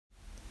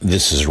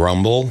This is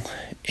Rumble,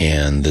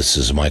 and this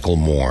is Michael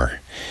Moore,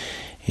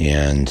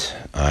 and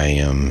I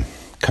am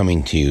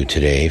coming to you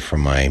today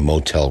from my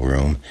motel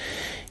room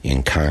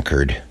in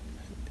Concord,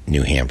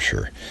 New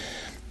Hampshire.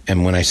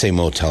 And when I say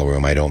motel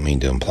room, I don't mean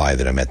to imply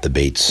that I'm at the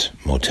Bates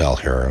Motel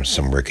here, or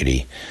some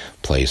rickety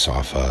place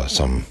off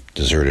some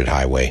deserted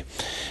highway.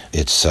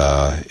 It's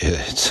a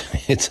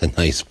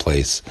nice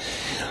place.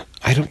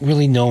 I don't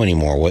really know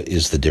anymore what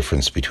is the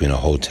difference between a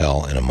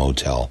hotel and a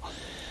motel.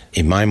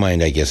 In my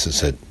mind, I guess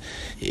it's that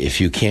if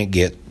you can't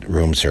get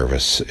room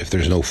service, if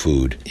there's no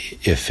food,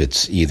 if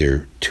it's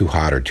either too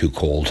hot or too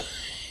cold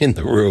in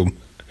the room,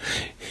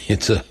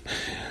 it's a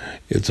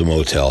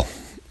motel.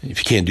 If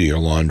you can't do your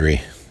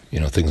laundry,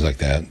 things like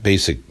that,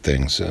 basic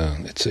things,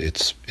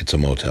 it's a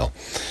motel.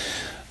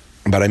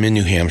 But I'm in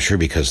New Hampshire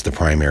because the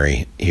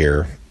primary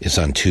here is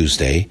on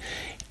Tuesday,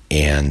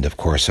 and of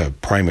course a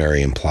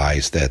primary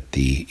implies that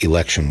the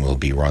election will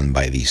be run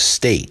by the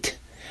state.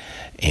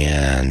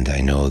 And I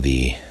know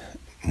the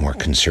more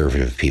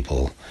conservative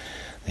people,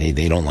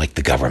 they don't like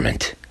the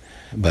government.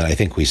 But I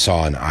think we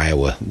saw in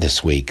Iowa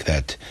this week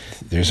that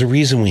there's a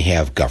reason we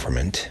have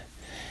government,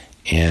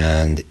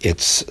 and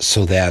it's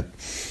so that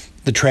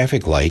the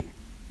traffic light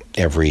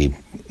every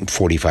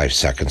 45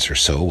 seconds or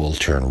so will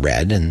turn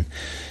red, and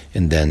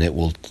then it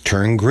will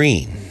turn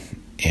green.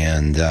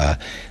 And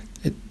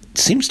it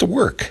seems to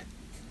work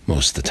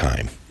most of the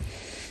time.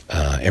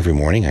 Every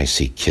morning I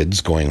see kids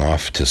going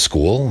off to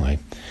school.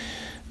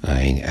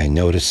 I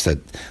notice that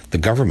the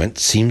government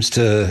seems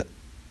to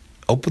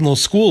open those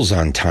schools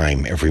on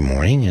time every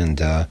morning,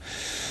 and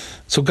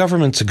so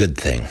government's a good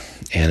thing.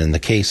 And in the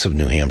case of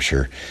New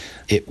Hampshire,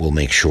 it will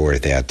make sure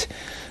that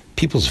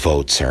people's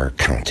votes are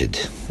counted,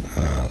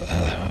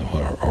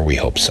 or we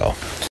hope so.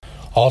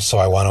 Also,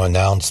 I want to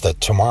announce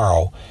that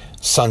tomorrow,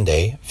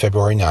 Sunday,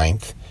 February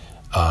 9th,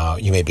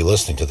 you may be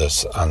listening to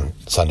this on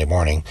Sunday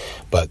morning,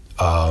 but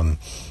I'm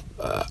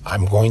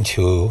going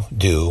to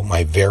do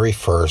my very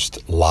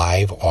first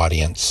live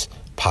audience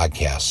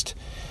podcast,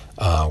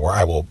 where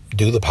I will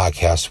do the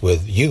podcast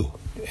with you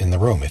in the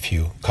room if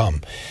you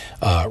come,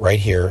 right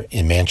here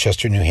in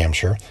Manchester, New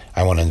Hampshire.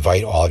 I want to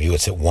invite all of you.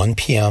 It's at 1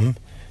 p.m.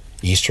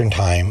 Eastern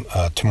Time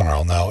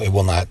tomorrow. Now, it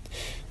will not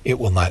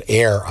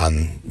air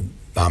on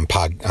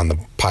the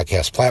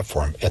podcast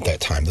platform at that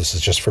time. This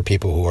is just for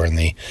people who are in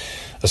the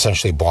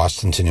essentially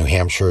Boston to New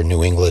Hampshire,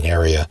 New England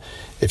area.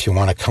 If you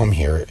want to come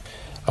here,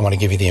 I want to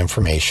give you the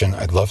information.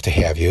 I'd love to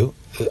have you.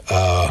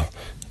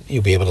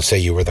 You'll be able to say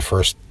you were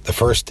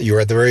you were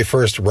at the very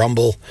first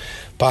Rumble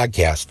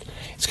podcast.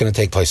 It's going to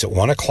take place at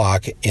 1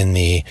 o'clock in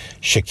the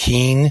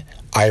Shakeen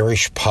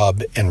Irish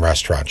Pub and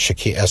Restaurant.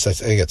 Shakeen, I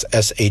think it's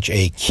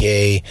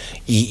Shakeen,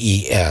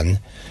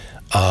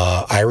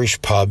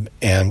 Irish Pub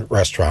and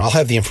Restaurant. I'll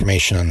have the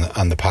information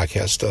on the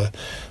podcast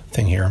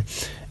thing here.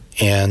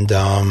 And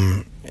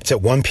it's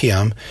at 1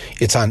 p.m.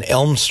 It's on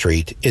Elm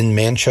Street in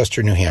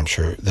Manchester, New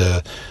Hampshire.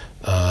 The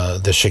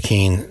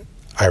Shakeen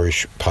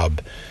Irish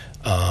Pub,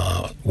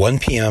 1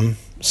 p.m.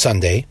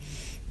 Sunday,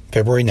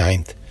 February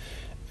 9th.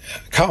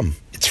 Come.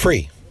 It's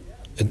free.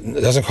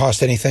 It doesn't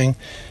cost anything,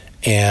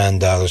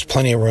 and there's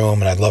plenty of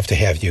room, and I'd love to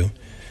have you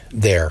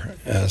there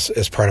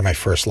as part of my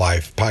first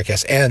live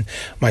podcast. And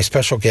my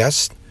special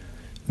guests,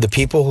 the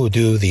people who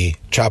do the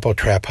Chapo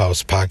Trap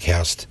House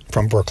podcast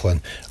from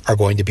Brooklyn, are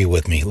going to be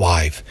with me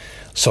live.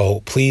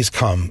 So please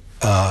come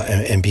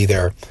and be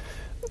there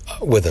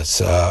with us.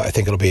 I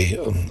think it'll be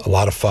a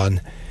lot of fun,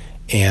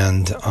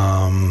 and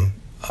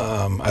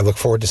I look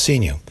forward to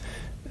seeing you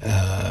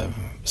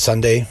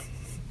Sunday,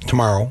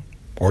 tomorrow,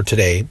 or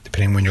today,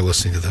 depending on when you're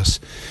listening to this,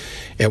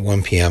 at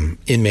 1 p.m.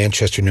 in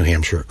Manchester, New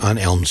Hampshire, on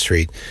Elm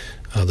Street,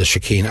 the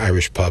Shakeen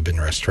Irish Pub and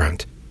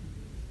Restaurant.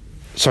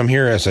 So I'm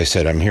here, as I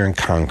said, I'm here in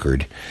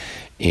Concord,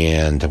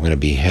 and I'm going to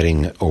be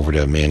heading over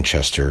to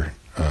Manchester,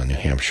 New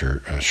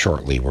Hampshire,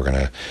 shortly. We're going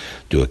to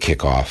do a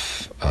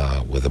kickoff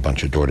with a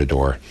bunch of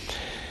door-to-door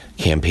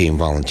campaign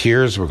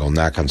volunteers. We're going to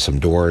knock on some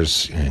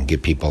doors and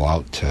get people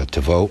out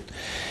to vote.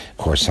 Of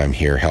course, I'm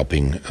here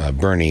helping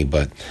Bernie,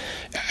 but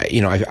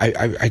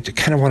I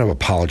kind of want to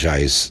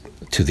apologize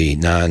to the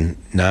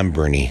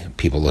non-Bernie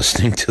people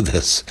listening to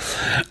this.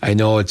 I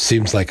know it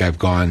seems like I've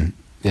gone,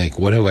 like,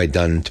 what have I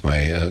done to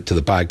my to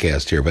the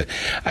podcast here? But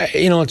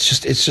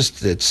it's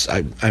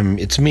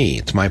me.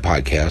 It's my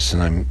podcast,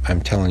 and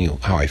I'm telling you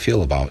how I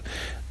feel about,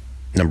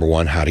 number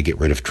one, how to get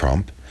rid of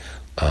Trump.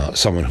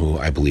 Someone who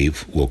I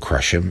believe will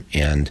crush him,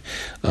 and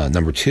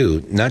number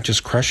two, not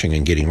just crushing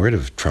and getting rid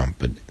of Trump,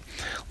 but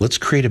let's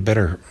create a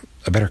better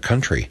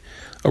country,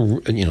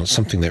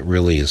 something that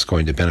really is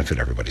going to benefit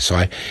everybody. So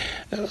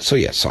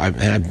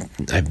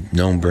I've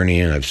known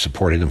Bernie, and I've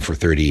supported him for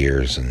 30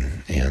 years,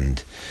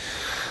 and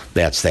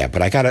that's that.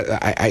 But I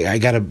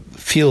gotta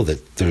feel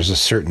that there's a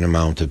certain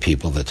amount of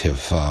people that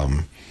have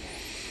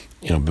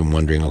been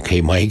wondering, okay,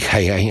 Mike,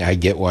 I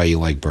get why you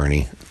like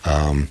Bernie,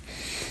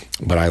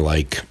 but I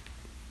like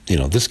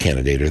this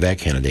candidate or that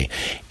candidate.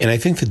 And I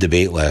think the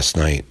debate last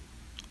night,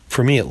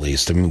 for me at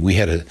least, I mean,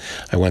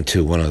 I went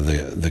to one of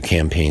the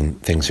campaign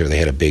things here. They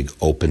had a big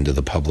open to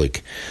the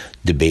public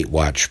debate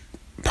watch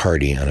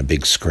party on a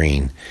big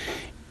screen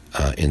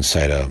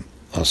inside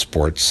a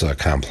sports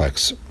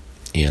complex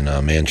in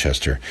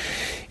Manchester.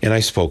 And I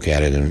spoke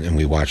at it, and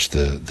we watched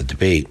the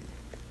debate.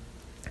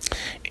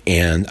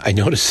 And I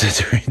noticed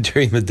that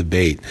during the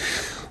debate,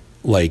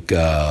 like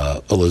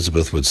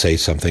Elizabeth would say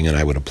something and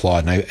I would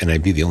applaud, and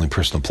I'd be the only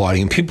person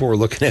applauding, and people were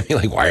looking at me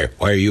like, why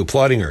are you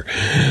applauding her?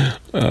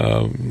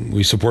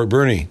 We support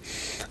Bernie.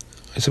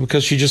 I said,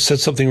 because she just said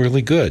something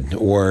really good,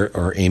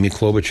 or Amy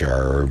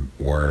Klobuchar,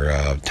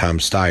 or Tom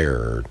Steyer,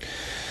 or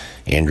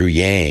Andrew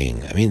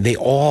Yang. I mean, they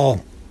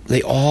all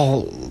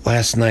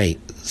last night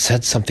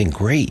said something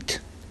great,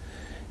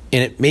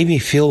 and it made me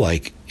feel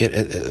like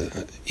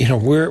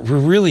we're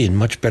really in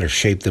much better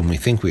shape than we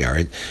think we are.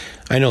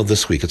 I know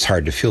this week it's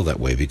hard to feel that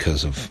way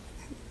because of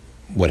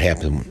what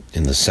happened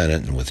in the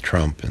Senate and with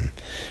Trump, and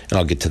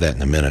I'll get to that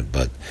in a minute.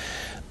 But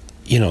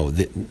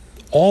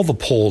all the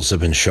polls have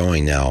been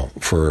showing now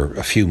for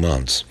a few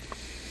months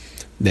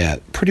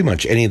that pretty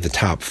much any of the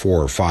top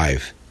 4 or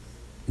 5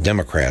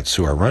 Democrats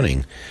who are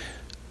running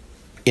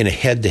in a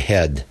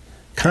head-to-head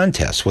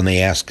contest, when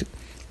they ask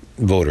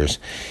voters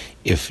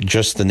if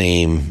just the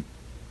name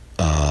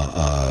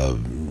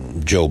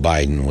Joe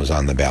Biden was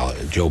on the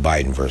ballot, Joe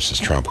Biden versus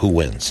Trump, who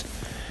wins?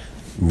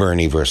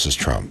 Bernie versus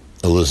Trump,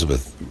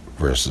 Elizabeth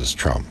versus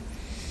Trump.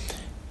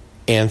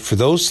 And for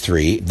those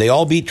 3, they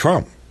all beat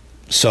Trump.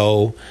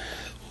 So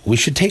we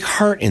should take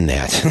heart in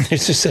that.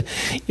 There's just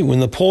when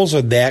the polls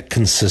are that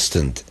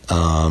consistent,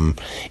 and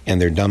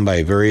they're done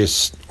by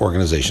various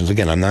organizations.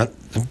 Again, I'm not,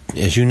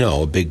 as you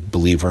know, a big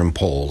believer in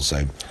polls.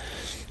 I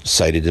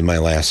cited in my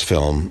last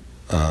film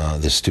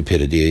the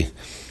stupidity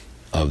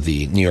of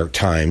the New York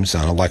Times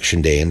on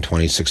Election Day in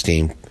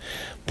 2016,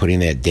 putting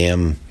that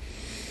damn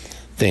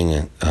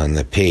thing on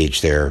the page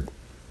there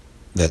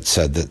that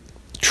said that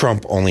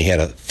Trump only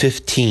had a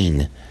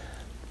 15%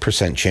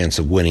 chance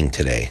of winning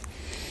today.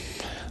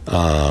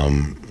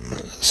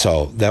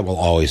 So that will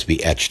always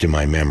be etched in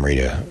my memory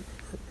to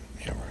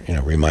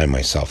remind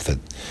myself that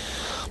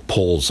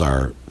polls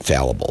are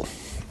fallible.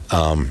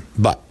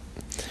 But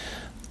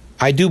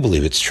I do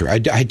believe it's true. I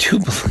do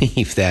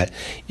believe that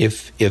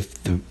if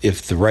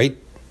the right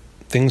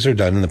things are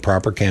done and the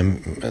proper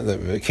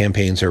the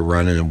campaigns are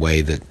run in a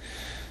way that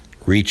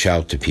reach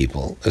out to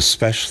people,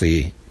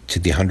 especially to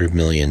the 100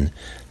 million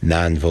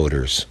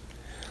non-voters.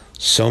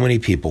 So many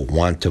people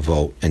want to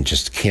vote and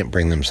just can't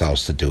bring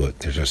themselves to do it.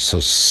 They're just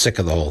so sick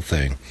of the whole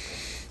thing.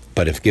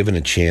 But if given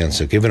a chance,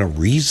 if given a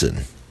reason,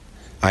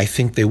 I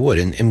think they would.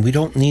 And we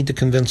don't need to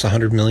convince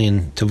 100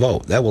 million to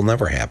vote. That will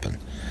never happen.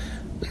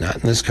 Not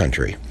in this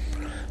country.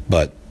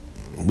 But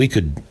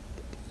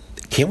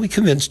can't we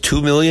convince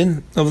 2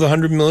 million of the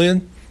 100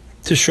 million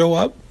to show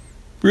up?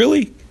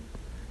 Really?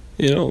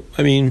 I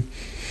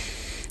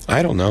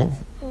don't know.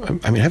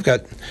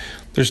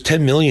 There's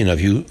 10 million of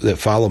you that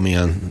follow me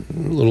on,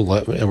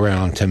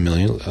 around 10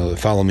 million,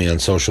 follow me on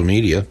social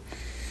media.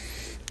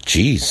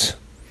 Geez,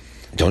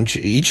 don't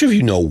you, each of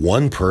you know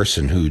one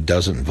person who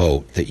doesn't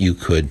vote that you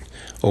could,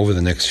 over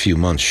the next few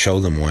months, show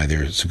them why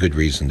there's a good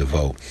reason to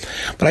vote.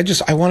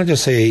 But I wanted to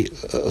say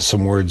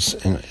some words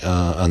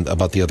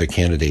about the other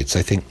candidates.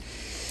 I think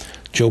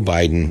Joe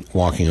Biden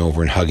walking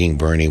over and hugging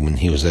Bernie when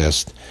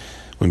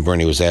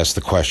Bernie was asked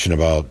the question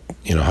about,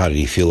 how did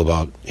he feel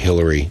about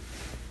Hillary,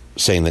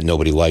 saying that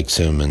nobody likes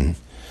him and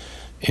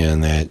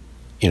that,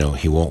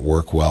 he won't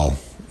work well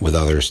with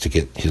others to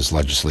get his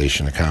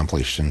legislation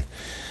accomplished. And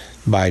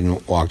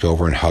Biden walked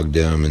over and hugged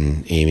him,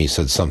 and Amy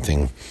said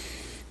something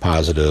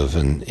positive,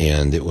 and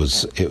it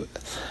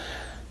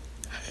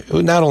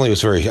not only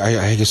was very,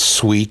 I guess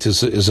sweet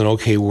is an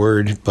okay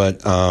word,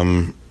 but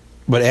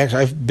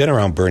actually I've been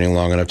around Bernie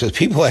long enough to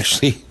people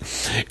actually,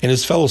 and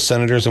his fellow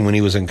senators, and when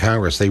he was in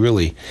Congress,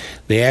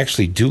 they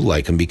actually do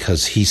like him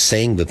because he's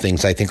saying the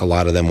things I think a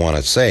lot of them want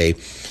to say.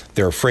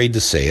 They're afraid to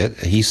say it.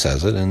 He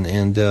says it,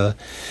 and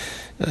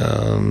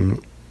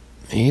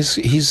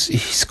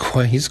he's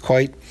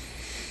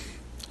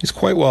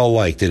quite well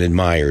liked and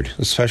admired,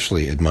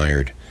 especially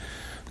admired,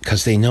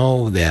 because they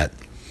know that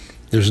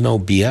there's no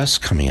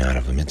BS coming out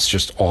of him. It's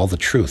just all the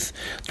truth.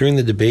 During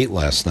the debate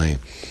last night,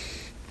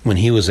 when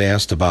he was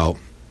asked about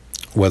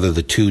whether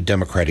the 2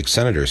 Democratic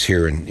senators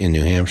here in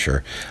New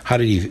Hampshire,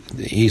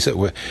 he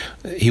said,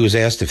 he was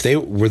asked if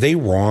were they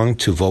wrong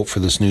to vote for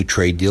this new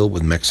trade deal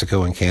with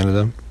Mexico and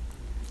Canada,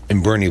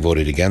 and Bernie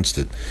voted against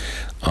it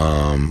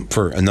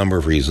for a number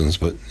of reasons,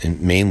 but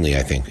mainly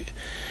I think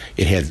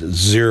it had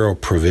 0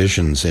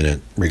 provisions in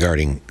it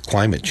regarding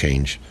climate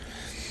change,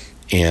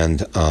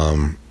 and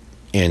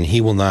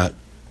he will not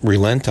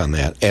relent on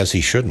that, as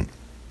he shouldn't.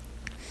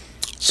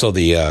 So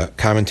the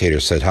commentator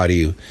said, how do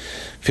you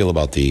feel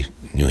about the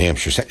New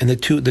Hampshire? And the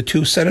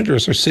two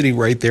senators are sitting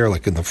right there,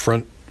 like in the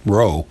front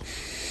row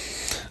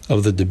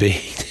of the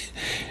debate.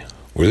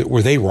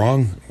 Were they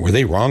wrong? Were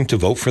they wrong to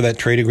vote for that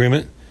trade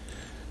agreement?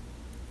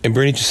 And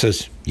Bernie just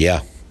says,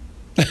 yeah.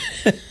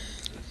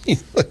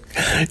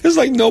 It's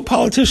like no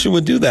politician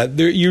would do that.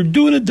 You're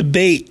doing a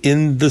debate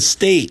in the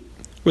state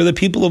where the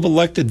people have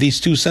elected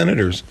these 2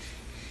 senators.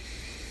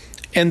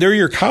 And they're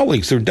your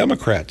colleagues. They're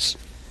Democrats.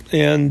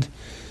 And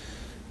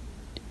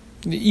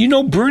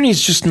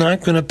Bernie's just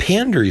not going to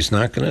pander. He's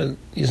not going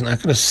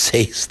to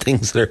say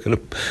things that are going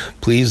to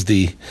please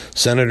the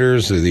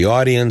senators or the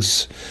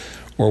audience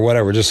or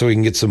whatever, just so he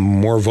can get some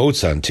more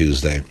votes on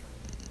Tuesday.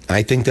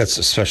 I think that's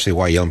especially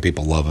why young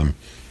people love him,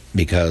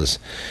 because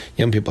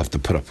young people have to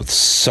put up with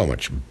so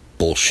much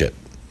bullshit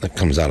that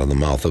comes out of the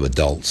mouth of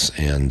adults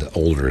and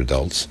older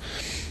adults,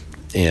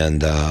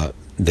 and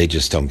they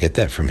just don't get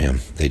that from him.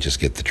 They just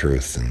get the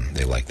truth, and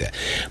they like that.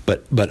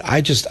 But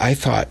I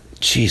thought,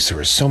 geez, there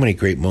were so many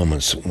great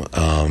moments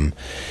when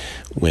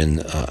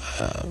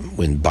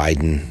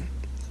Biden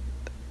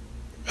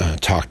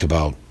talked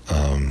about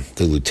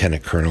the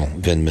Lieutenant Colonel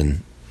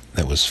Vindman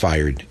that was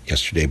fired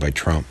yesterday by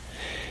Trump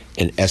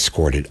and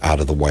escorted out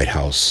of the White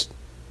House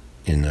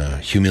in a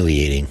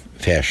humiliating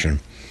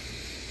fashion.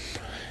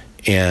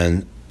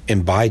 And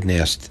Biden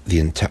asked the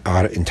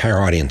entire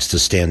audience to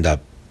stand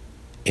up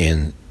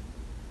and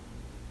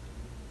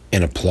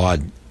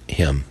applaud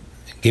him,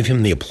 give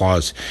him the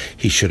applause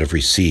he should have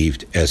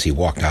received as he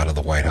walked out of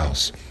the White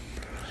House.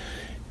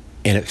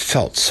 And it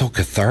felt so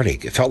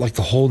cathartic. It felt like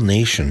the whole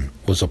nation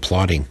was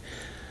applauding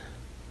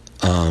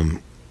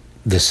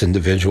this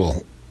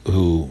individual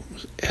who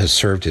has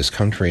served his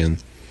country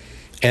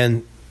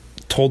and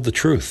told the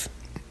truth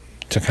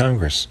to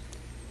Congress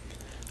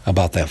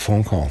about that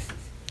phone call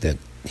that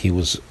he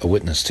was a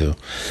witness to.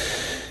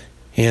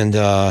 And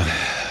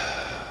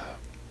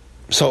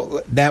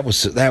so that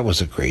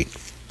was a great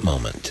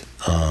moment.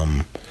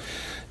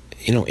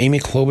 Amy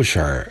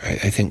Klobuchar,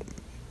 I think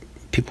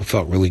people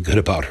felt really good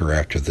about her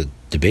after the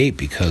debate,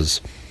 because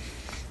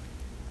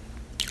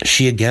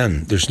she,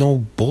 again, there's no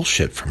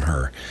bullshit from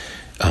her.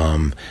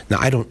 Now,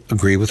 I don't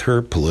agree with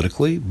her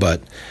politically,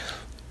 but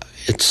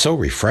it's so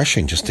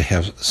refreshing just to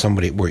have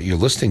somebody where you're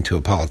listening to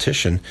a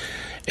politician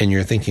and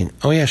you're thinking,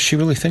 oh yeah, she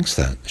really thinks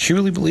that. She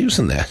really believes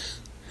in that.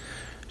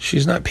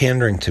 She's not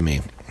pandering to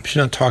me. She's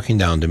not talking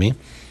down to me.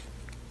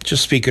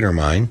 Just speaking her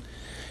mind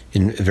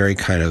in a very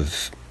kind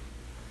of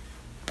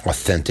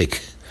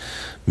authentic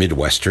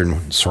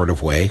Midwestern sort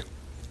of way.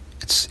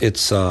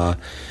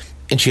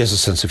 And she has a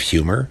sense of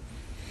humor.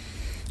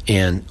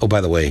 And, oh,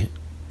 by the way,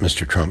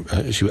 Mr. Trump,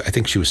 I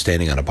think she was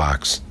standing on a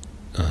box.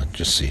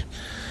 Just so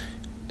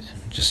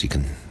you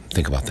can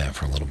think about that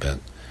for a little bit.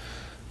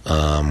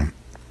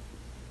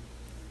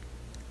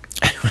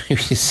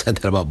 He said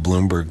that about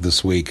Bloomberg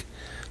this week.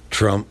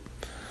 Trump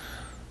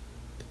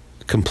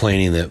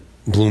complaining that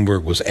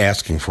Bloomberg was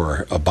asking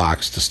for a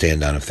box to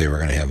stand on if they were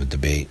going to have a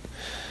debate,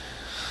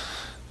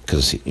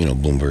 because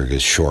Bloomberg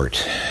is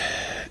short,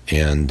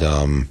 and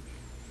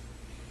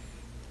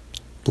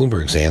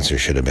Bloomberg's answer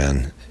should have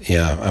been,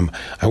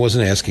 I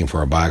wasn't asking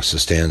for a box to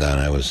stand on.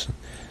 I was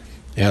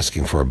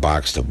asking for a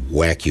box to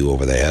whack you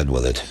over the head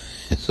with it.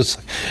 It's just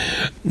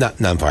not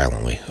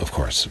violently, of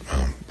course.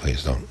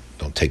 Please don't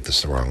take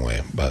this the wrong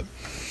way. But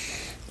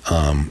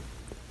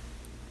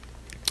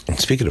and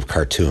speaking of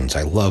cartoons,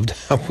 I loved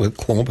how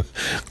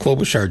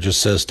Klobuchar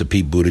just says to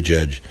Pete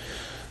Buttigieg,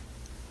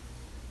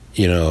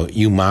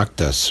 you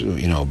mocked us,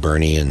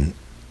 Bernie and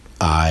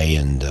I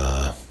and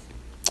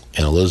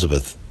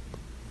Elizabeth,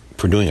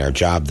 for doing our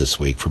job this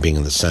week, for being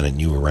in the Senate,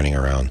 and you were running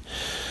around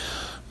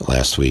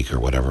last week or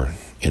whatever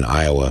in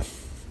Iowa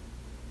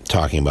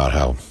talking about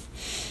how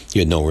you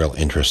had no real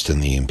interest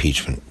in the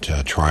impeachment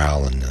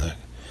trial and the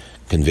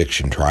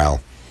conviction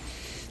trial.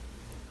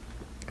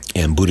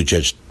 And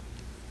Buttigieg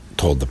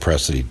told the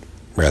press that he'd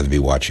rather be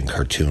watching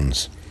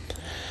cartoons.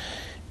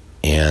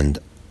 And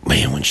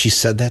man, when she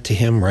said that to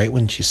him, right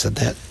when she said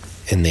that,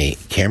 and they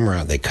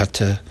cut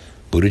to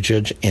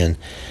Buttigieg, and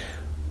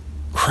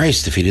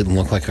Christ, if he didn't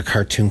look like a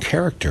cartoon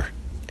character.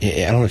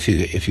 I don't know if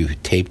you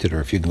taped it or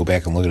if you can go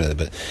back and look at it,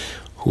 but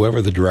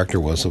whoever the director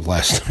was of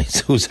last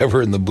night, who's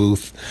ever in the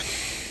booth,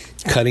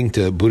 cutting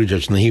to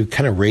Buttigieg, and he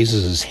kind of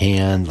raises his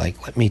hand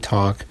like, "Let me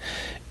talk,"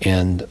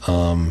 and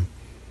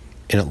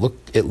it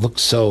looked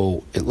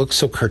so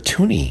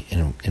cartoony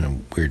in a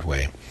weird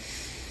way.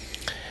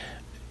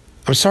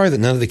 I'm sorry that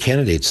none of the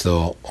candidates,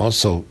 though,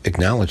 also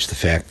acknowledged the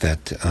fact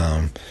that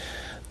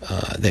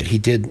that he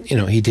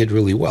did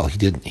really well. He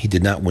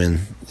did not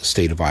win the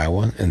state of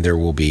Iowa, and there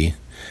will be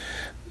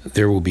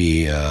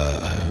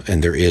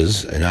and there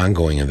is an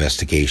ongoing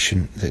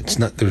investigation. There's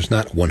not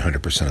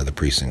 100% of the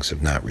precincts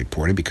have not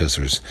reported, because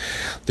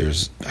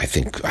there's I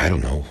think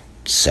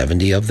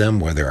 70 of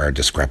them where there are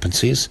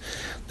discrepancies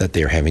that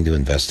they're having to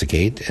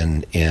investigate,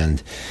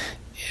 and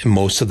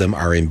most of them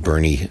are in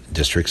Bernie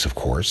districts, of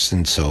course,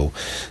 and so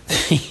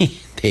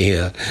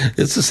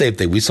it's the same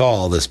thing. We saw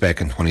all this back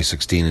in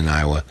 2016 in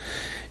Iowa,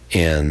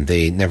 and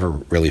they never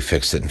really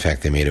fixed it. In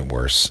fact, they made it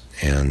worse.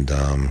 And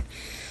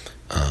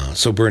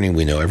so Bernie,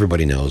 we know,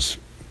 everybody knows.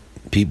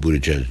 Pete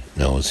Buttigieg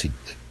knows.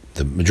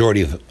 The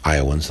majority of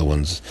Iowans,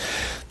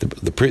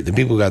 the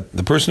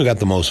person who got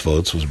the most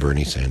votes was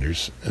Bernie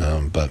Sanders.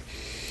 But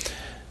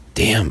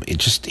damn,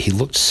 he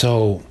looked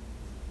so,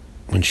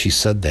 when she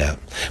said that.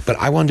 But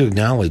I wanted to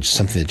acknowledge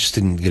something that just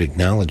didn't get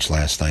acknowledged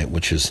last night,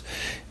 which is,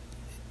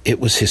 it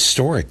was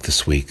historic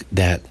this week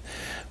that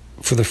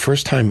for the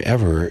first time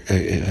ever,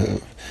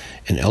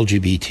 an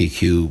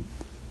LGBTQ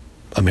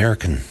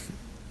American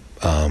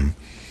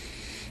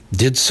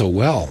did so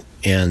well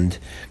and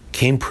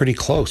came pretty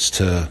close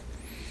to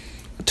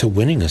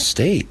winning a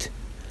state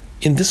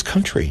in this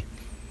country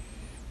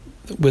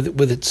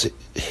with its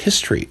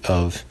history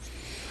of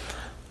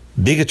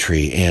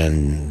bigotry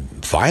and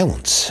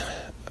violence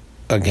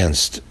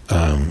against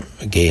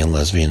gay and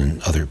lesbian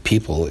and other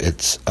people.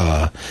 It's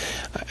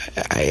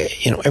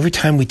every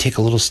time we take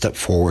a little step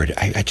forward,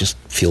 I just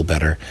feel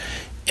better.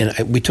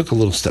 And we took a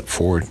little step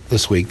forward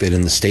this week that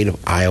in the state of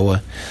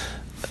Iowa,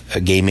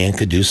 a gay man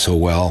could do so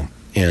well.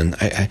 And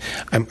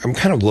I'm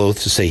kind of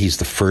loath to say he's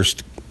the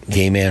first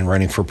gay man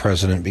running for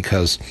president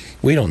because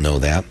we don't know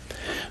that.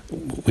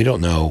 We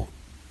don't know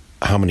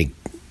how many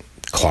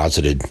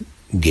closeted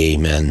gay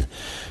men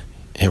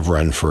have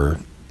run for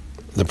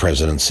the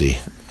presidency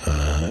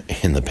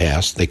in the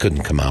past. They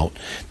didn't come out.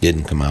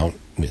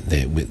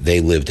 They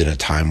lived in a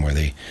time where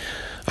they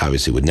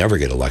obviously would never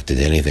get elected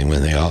to anything,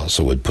 when they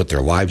also would put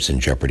their lives in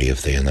jeopardy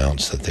if they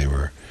announced that they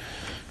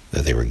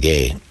were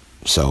gay.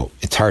 So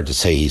it's hard to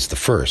say he's the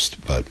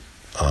first, but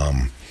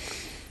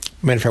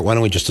matter of fact, why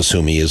don't we just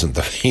assume he isn't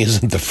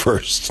the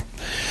first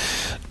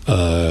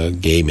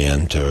gay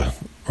man to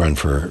run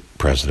for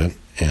president?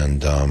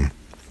 And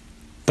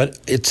but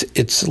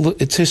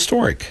it's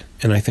historic,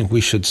 and I think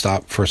we should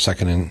stop for a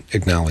second and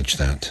acknowledge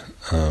that.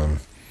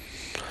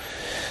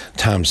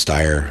 Tom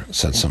Steyer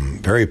said some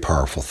very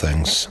powerful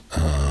things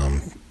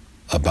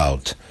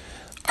about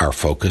our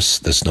focus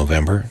this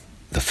November,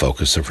 the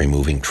focus of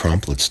removing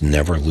Trump. Let's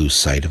never lose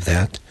sight of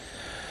that.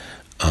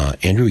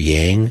 Andrew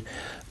Yang,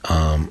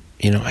 I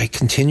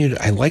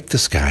like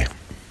this guy.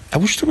 I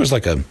wish there was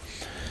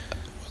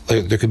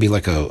there could be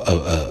like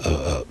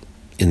a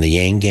in the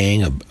Yang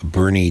gang, a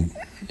Bernie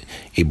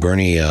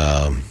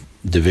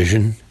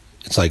division.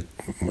 It's like,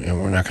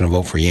 we're not going to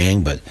vote for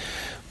Yang, but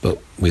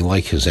we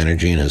like his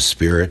energy and his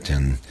spirit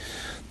and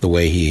the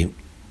way he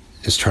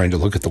is trying to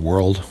look at the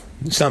world.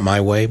 It's not my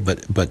way,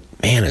 but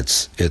man,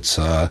 it's good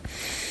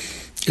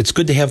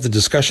to have the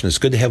discussion. It's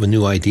good to have a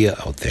new idea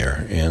out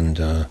there,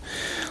 and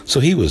so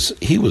he was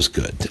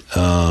good.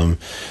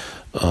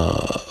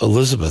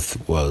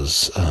 Elizabeth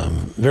was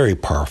very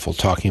powerful,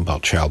 talking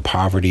about child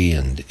poverty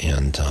and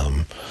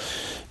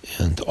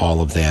all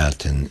of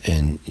that,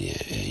 and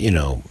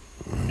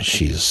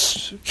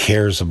she's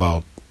cares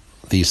about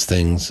these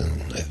things in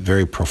a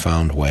very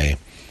profound way.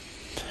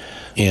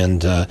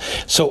 And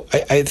so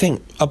I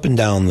think up and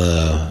down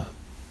the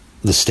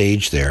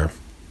stage there,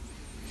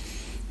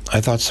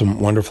 I thought some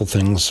wonderful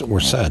things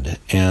were said.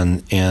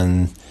 And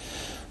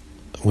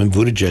when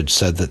Buttigieg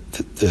said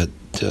that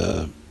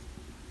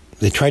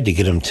they tried to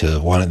get him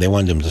they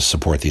wanted him to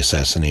support the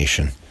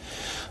assassination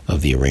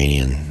of the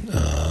Iranian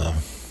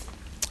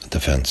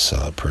defense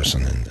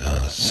person, and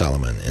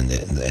Solomon, and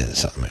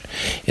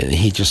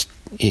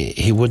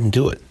he wouldn't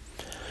do it.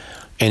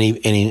 And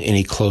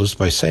he closed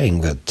by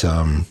saying that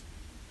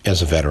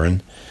as a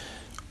veteran,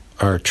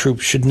 our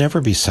troops should never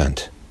be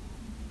sent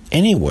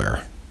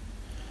anywhere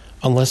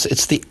unless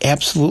it's the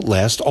absolute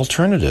last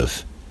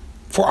alternative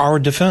for our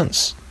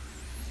defense.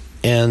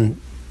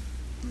 And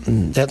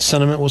that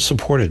sentiment was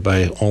supported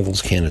by all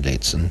those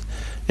candidates. And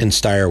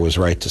Steyer was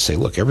right to say,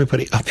 look,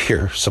 everybody up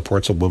here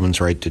supports a woman's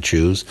right to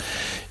choose,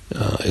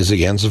 is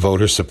against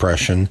voter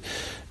suppression,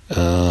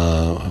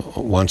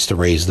 wants to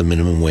raise the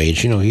minimum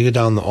wage. You get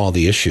down to all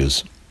the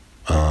issues.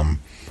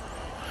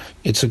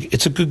 It's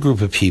a good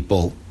group of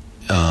people.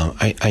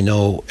 I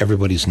know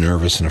everybody's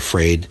nervous and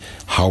afraid.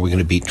 How are we going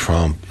to beat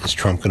Trump? Is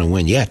Trump going to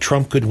win? Yeah,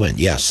 Trump could win.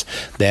 Yes,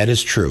 that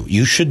is true.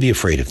 You should be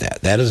afraid of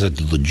that. That is a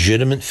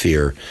legitimate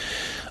fear.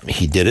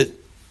 He did it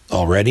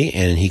already,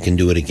 and he can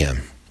do it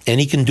again. And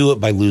he can do it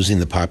by losing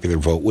the popular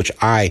vote, which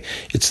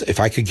if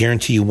I could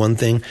guarantee you one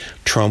thing,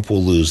 Trump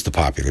will lose the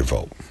popular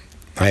vote.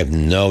 I have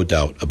no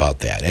doubt about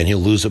that. And he'll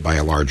lose it by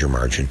a larger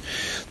margin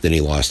than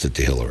he lost it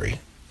to Hillary.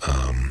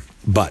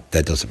 But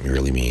that doesn't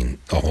really mean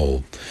a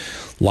whole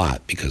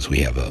lot, because we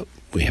have a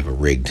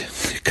rigged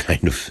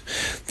kind of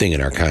thing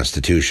in our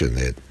Constitution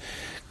that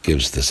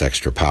gives this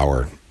extra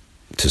power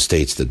to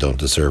states that don't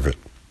deserve it,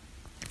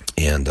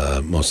 and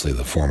mostly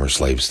the former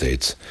slave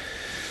states.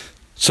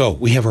 So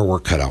we have our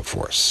work cut out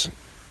for us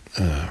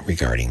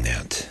regarding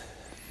that.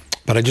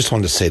 But I just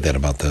wanted to say that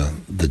about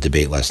the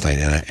debate last night,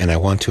 and I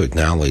want to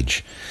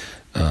acknowledge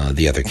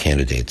the other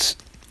candidates.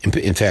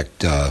 In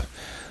fact,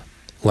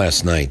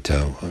 last night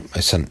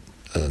I sent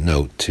a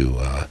note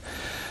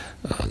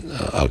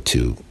out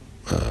to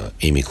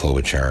Amy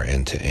Klobuchar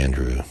and to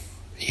Andrew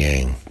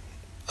Yang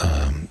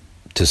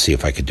to see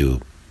if I could do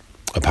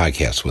a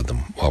podcast with them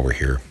while we're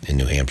here in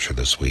New Hampshire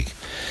this week.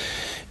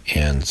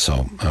 And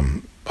so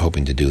I'm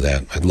hoping to do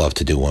that. I'd love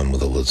to do one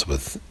with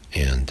Elizabeth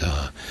and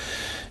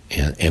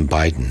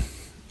Biden.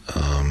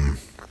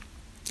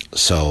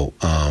 So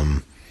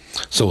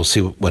we'll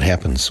see what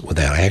happens with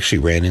that. I actually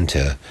ran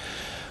into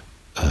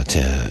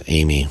to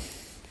Amy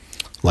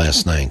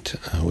last night.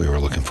 We were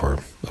looking for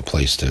a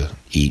place to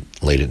eat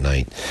late at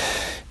night,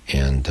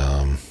 and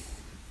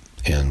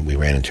we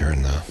ran into her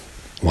in the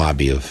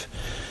lobby of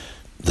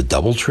the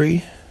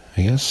DoubleTree,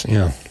 I guess.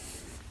 Yeah,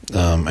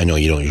 I know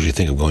you don't usually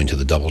think of going to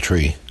the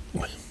DoubleTree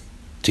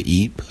to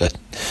eat, but,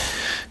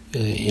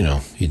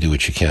 you do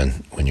what you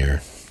can when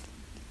you're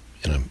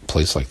in a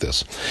place like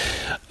this.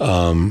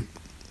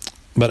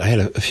 But I had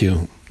a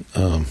few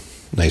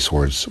nice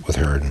words with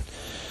her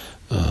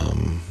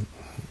and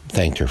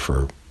thanked her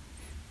for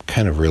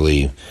kind of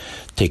really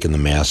taking the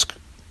mask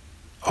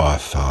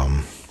off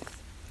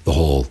the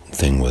whole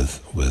thing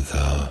with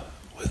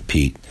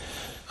Pete.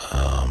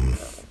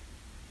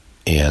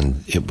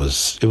 And it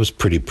was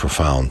pretty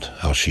profound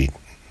how she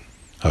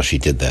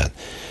did that.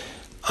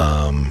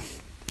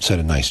 Just had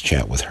a nice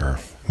chat with her.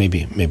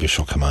 Maybe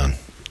she'll come on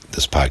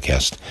this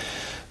podcast,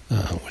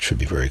 which would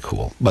be very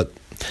cool. But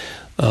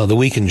the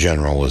week in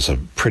general was a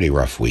pretty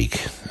rough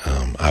week.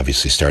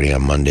 Obviously, starting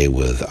on Monday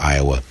with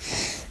Iowa,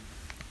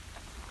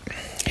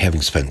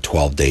 having spent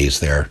 12 days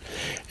there,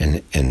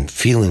 and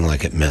feeling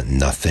like it meant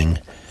nothing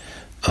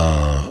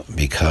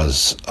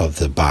because of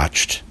the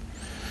botched.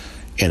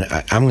 And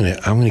I'm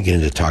gonna get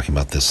into talking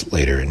about this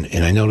later.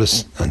 And I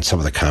noticed on some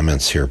of the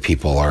comments here,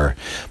 people are,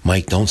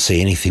 Mike, don't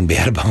say anything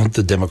bad about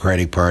the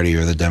Democratic Party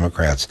or the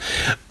Democrats.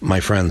 My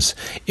friends,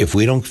 if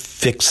we don't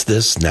fix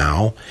this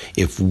now,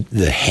 if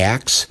the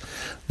hacks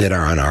that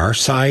are on our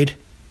side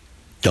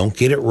don't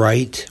get it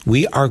right,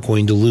 we are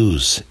going to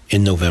lose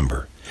in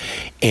November.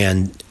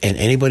 And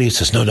anybody who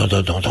says no,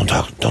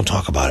 don't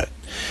talk about it.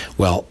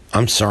 Well,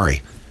 I'm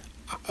sorry.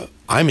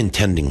 I'm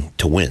intending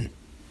to win.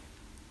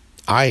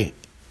 I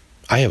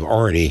have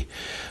already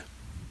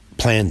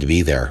planned to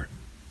be there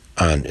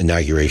on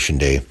Inauguration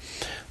Day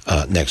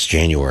next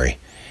January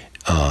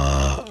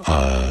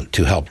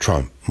to help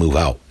Trump move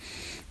out.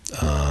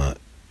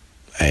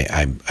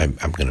 I'm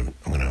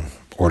gonna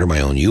order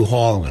my own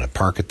U-Haul. I'm gonna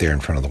park it there in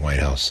front of the White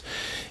House,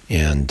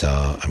 and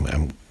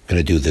I'm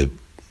gonna do the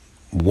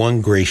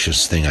one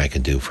gracious thing I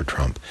can do for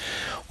Trump,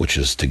 which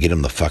is to get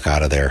him the fuck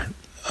out of there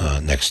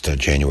next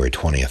January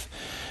 20th.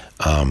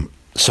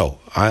 So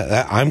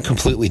I'm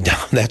completely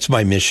down. That's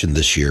my mission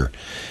this year.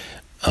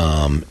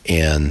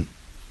 And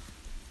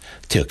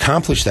to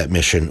accomplish that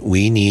mission,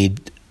 we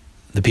need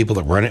the people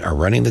that are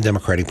running the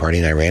Democratic Party.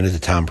 And I ran into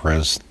Tom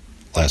Perez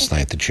last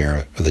night, the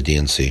chair of the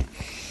DNC.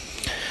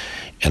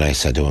 And I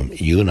said to him,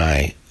 you and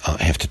I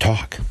have to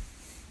talk. And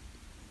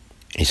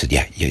he said,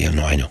 yeah,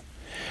 no, I know.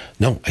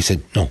 No, I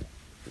said, no,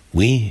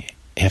 we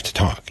have to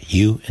talk,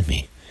 you and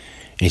me.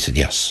 And he said,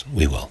 yes,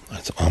 we will.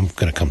 I'm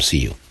going to come see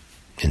you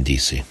in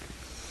D.C.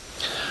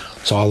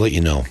 So I'll let you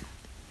know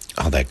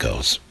how that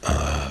goes,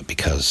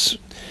 because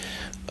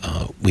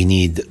we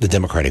need the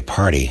Democratic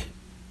Party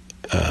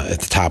at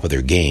the top of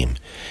their game.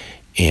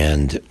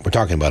 And we're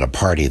talking about a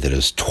party that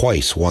has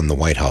twice won the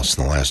White House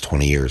in the last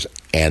 20 years,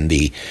 and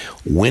the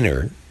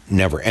winner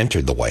never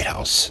entered the White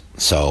House.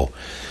 So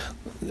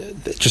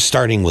just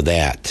starting with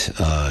that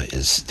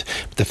is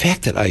the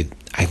fact that I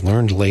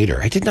learned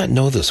later, I did not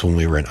know this when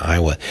we were in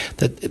Iowa,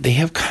 that they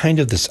have kind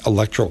of this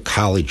electoral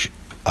college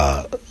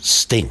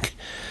stink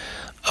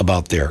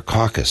about their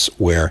caucus,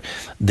 where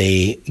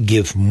they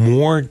give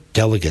more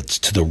delegates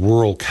to the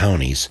rural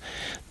counties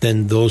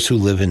than those who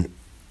live in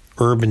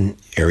urban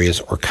areas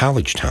or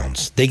college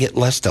towns. They get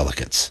less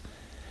delegates.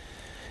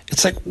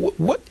 It's like,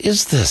 what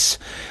is this?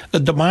 A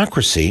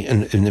democracy,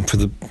 and for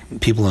the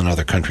people in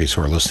other countries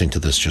who are listening to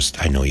this,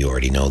 I know you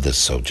already know this,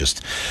 so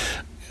just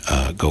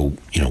go,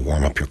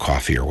 warm up your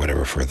coffee or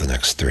whatever for the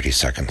next 30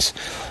 seconds.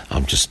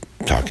 I'm just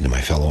talking to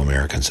my fellow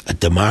Americans. A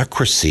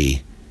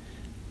democracy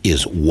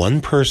is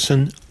one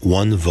person,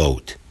 one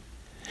vote.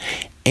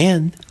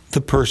 And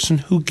the person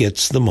who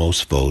gets the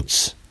most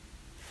votes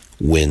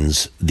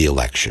wins the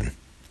election.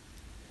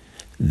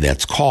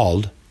 That's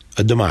called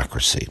a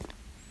democracy.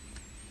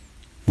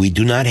 We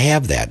do not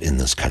have that in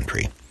this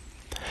country.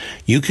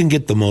 You can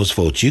get the most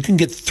votes. You can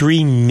get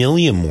 3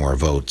 million more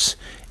votes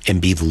and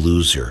be the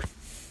loser.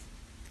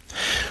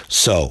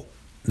 So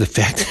the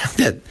fact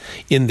that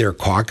in their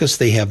caucus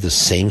they have the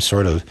same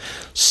sort of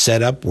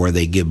setup where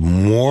they give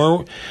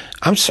more.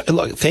 I'm sorry,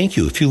 look, thank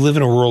you. If you live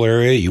in a rural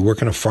area, you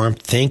work on a farm,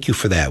 thank you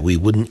for that. We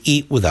wouldn't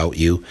eat without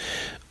you.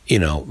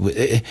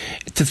 To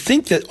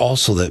think that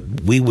also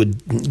that we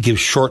would give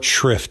short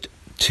shrift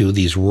to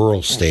these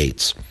rural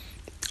states,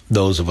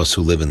 those of us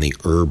who live in the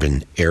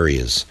urban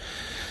areas,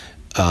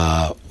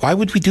 why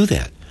would we do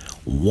that?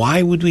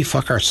 Why would we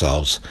fuck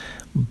ourselves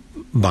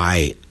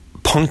by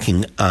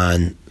punking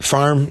on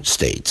farm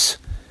states?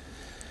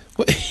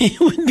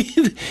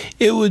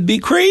 It would be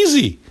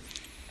crazy.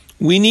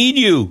 We need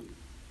you.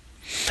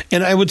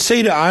 And I would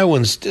say to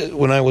Iowans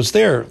when I was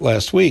there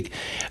last week,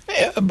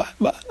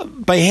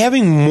 by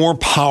having more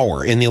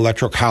power in the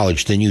Electoral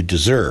College than you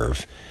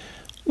deserve,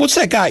 what's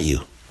that got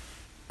you?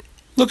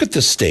 Look at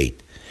this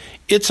state.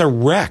 It's a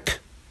wreck.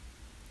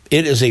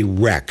 It is a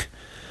wreck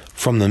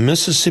from the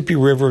Mississippi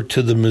River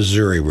to the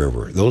Missouri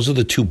River. Those are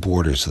the two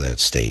borders of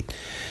that state.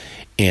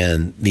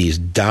 And these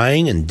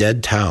dying and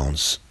dead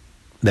towns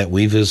that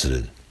we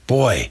visited,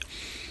 boy,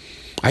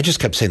 I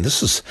just kept saying,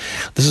 this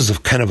is a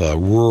kind of a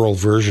rural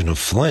version of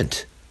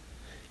Flint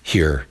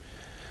here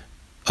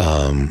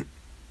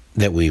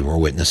that we were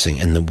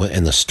witnessing, and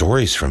the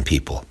stories from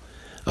people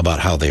about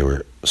how they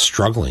were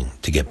struggling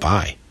to get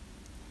by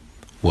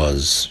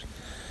was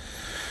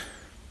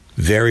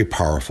very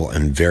powerful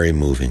and very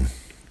moving.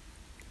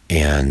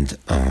 And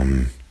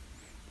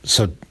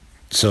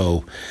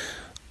so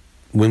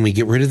when we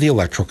get rid of the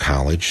Electoral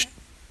College,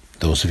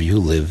 those of you who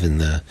live in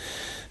the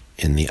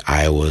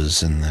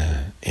Iowas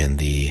and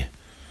the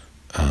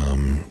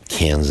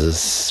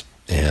Kansas,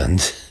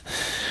 and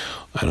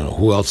I don't know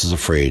who else is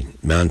afraid,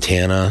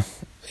 Montana,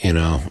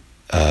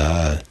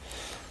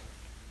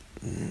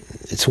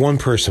 it's one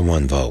person,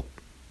 one vote.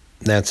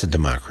 That's a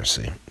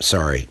democracy.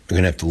 Sorry, we're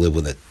going to have to live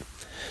with it.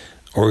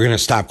 Or we're going to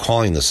stop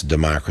calling this a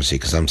democracy,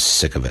 because I'm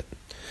sick of it.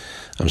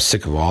 I'm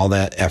sick of all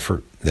that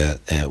effort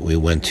that we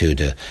went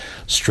to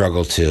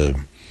struggle to,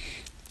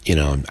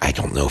 I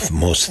don't know if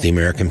most of the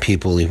American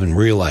people even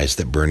realize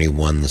that Bernie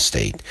won the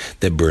state,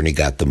 that Bernie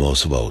got the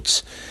most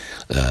votes.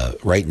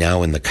 Right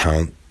now in the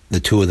count, the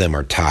two of them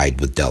are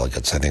tied with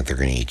delegates. I think they're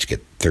going to each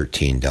get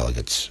 13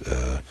 delegates,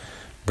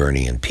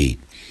 Bernie and Pete.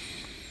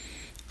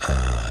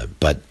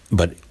 But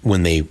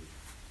when they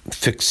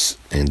fix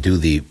and do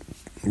the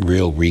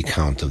real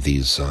recount of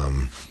these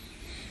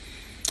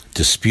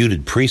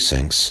disputed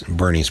precincts,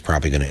 Bernie's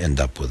probably going to end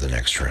up with an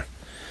extra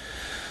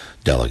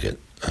delegate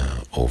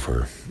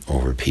over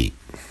Pete.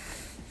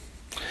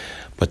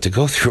 But to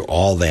go through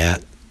all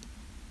that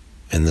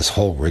and this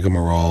whole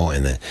rigmarole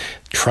and the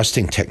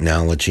trusting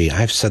technology,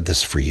 I've said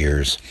this for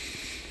years,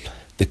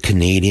 the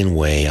Canadian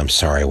way, I'm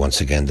sorry once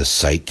again to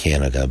cite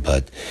Canada,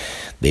 but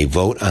they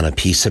vote on a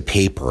piece of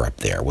paper up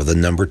there with a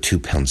number 2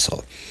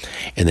 pencil.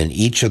 And then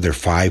each of their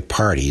 5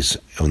 parties,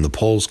 when the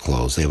polls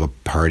close, they have a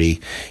party.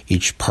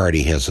 Each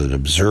party has an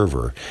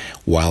observer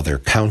while they're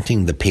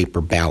counting the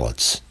paper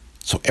ballots.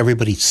 So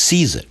everybody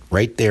sees it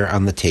right there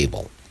on the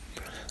table.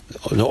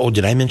 Oh,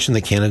 did I mention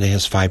that Canada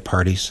has 5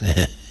 parties?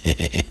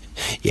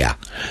 Yeah,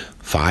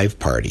 5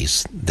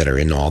 parties that are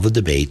in all the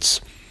debates.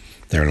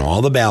 They're in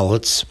all the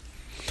ballots.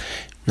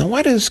 Now,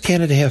 why does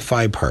Canada have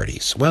 5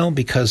 parties? Well,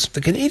 because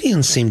the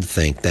Canadians seem to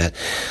think that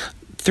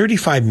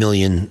 35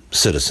 million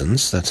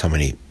citizens, that's how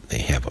many they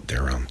have up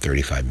there, around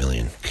 35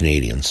 million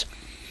Canadians.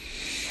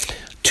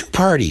 2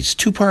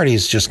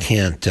 parties just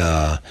can't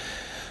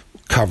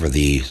cover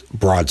the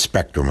broad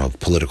spectrum of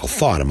political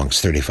thought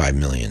amongst 35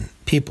 million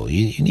people.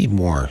 You need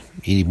more.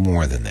 You need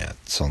more than that.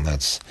 So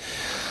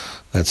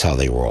that's how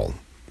they roll.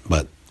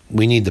 But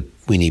we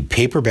need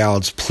paper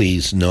ballots,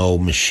 please. No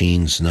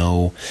machines,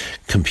 no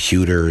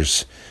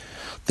computers.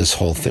 This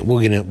whole thing.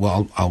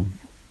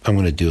 I'm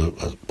gonna do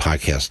a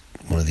podcast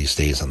one of these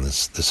days on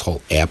this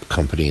whole app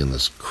company and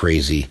this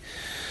crazy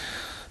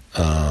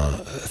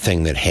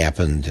thing that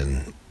happened.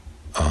 And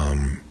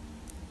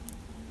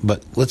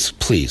but let's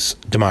please,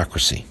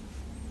 democracy.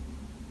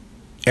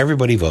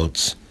 Everybody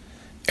votes.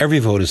 Every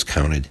vote is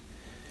counted.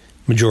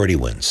 Majority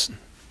wins.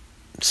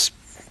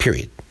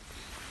 Period.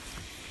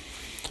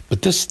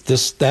 But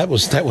that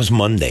was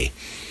Monday.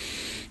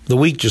 The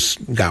week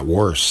just got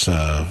worse.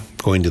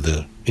 Going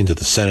into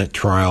the Senate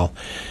trial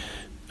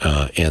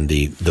and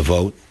the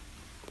vote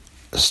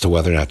as to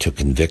whether or not to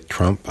convict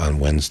Trump on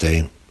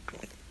Wednesday.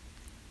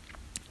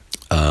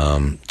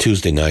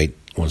 Tuesday night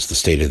was the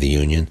State of the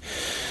Union.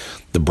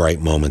 The bright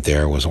moment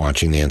there was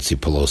watching Nancy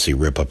Pelosi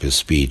rip up his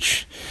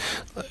speech.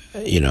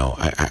 I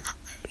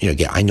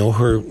know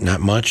her not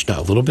much, not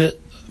a little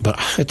bit, but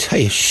I tell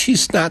you,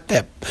 she's not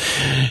that.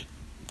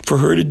 For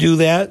her to do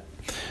that,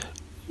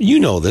 you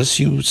know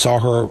this. You saw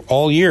her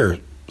all year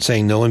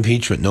saying no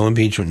impeachment, no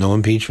impeachment, no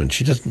impeachment.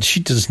 She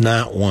does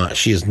not want.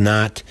 She is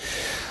not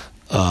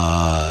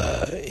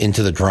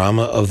into the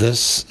drama of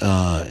this.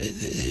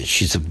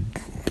 She's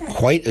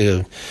quite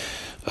a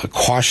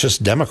cautious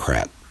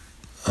Democrat,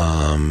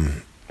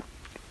 and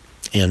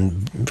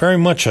very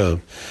much a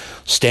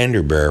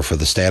standard bearer for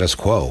the status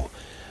quo.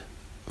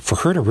 For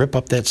her to rip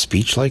up that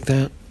speech like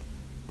that,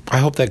 I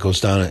hope that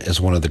goes down as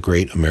one of the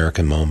great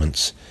American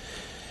moments.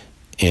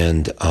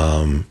 And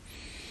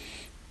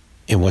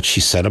what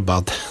she said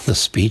about the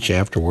speech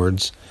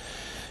afterwards,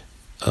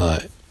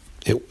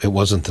 it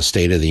wasn't the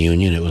State of the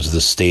Union, it was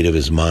the state of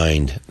his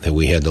mind that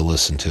we had to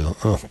listen to.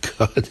 Oh,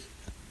 God.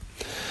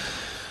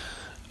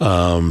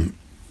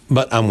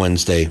 But on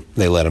Wednesday,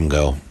 they let him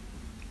go.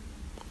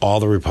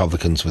 All the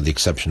Republicans, with the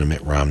exception of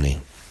Mitt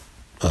Romney,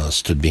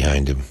 stood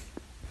behind him.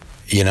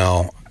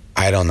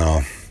 I don't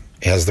know.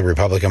 Has the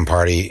Republican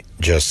Party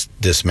just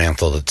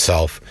dismantled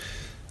itself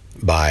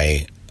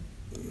by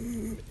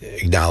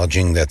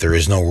acknowledging that there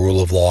is no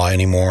rule of law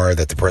anymore,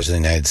 that the President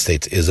of the United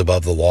States is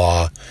above the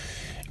law,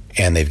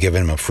 and they've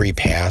given him a free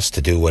pass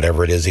to do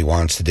whatever it is he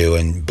wants to do?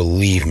 And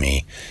believe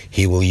me,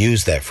 he will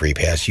use that free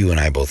pass. You and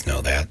I both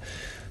know that.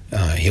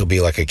 He'll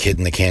be like a kid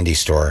in the candy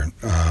store.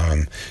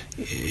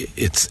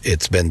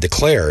 It's been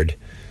declared,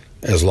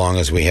 as long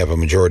as we have a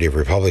majority of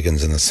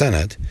Republicans in the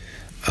Senate,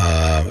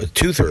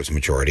 2/3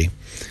 majority,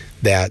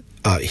 that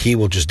he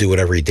will just do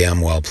whatever he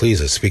damn well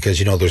pleases, because,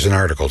 there's an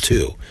Article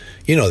 2.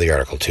 You know the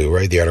Article 2,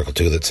 right? The Article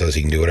 2 that says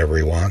he can do whatever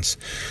he wants.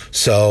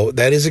 So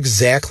that is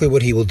exactly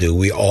what he will do.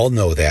 We all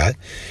know that.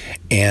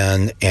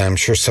 And I'm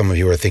sure some of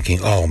you are thinking,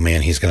 oh,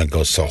 man, he's going to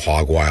go so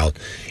hog wild.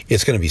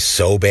 It's going to be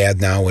so bad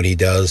now what he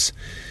does.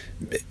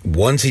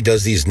 Once he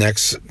does these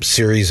next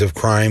series of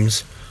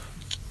crimes,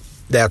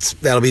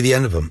 that'll be the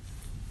end of him.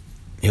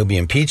 He'll be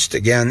impeached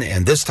again,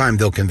 and this time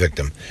they'll convict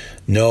him.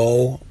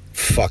 No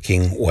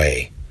fucking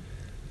way.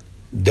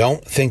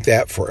 Don't think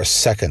that for a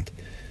second.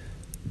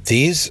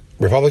 These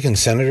Republican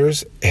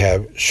senators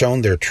have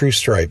shown their true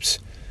stripes.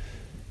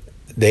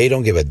 They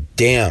don't give a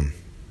damn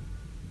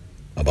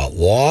about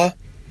law,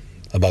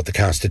 about the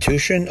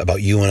Constitution,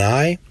 about you and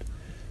I.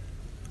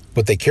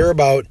 What they care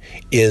about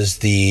is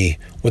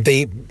what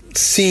they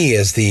see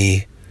as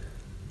the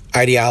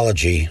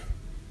ideology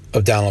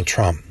of Donald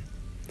Trump,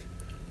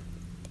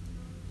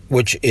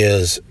 which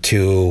is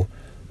to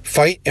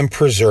fight and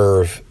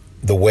preserve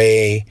the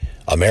way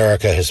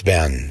America has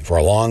been for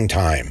a long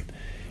time,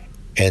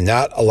 and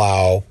not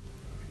allow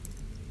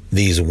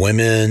these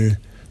women,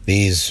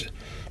 these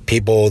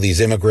people, these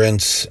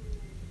immigrants,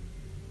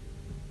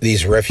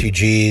 these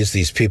refugees,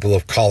 these people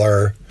of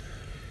color,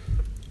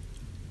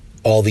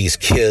 all these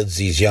kids,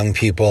 these young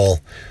people,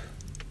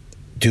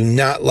 do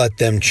not let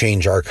them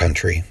change our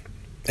country.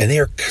 And they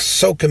are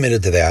so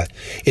committed to that.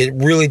 It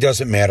really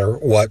doesn't matter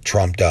what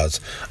Trump does.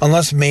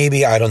 Unless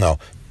maybe, I don't know,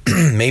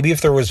 maybe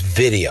if there was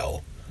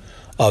video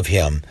of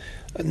him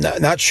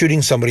not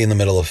shooting somebody in the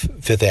middle of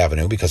Fifth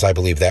Avenue, because I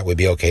believe that would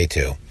be okay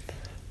too.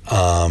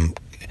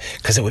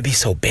 Because it would be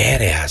so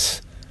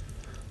badass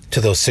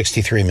to those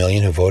 63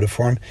 million who voted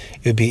for him.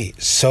 It would be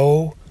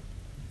so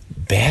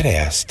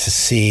badass to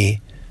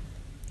see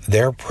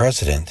their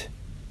president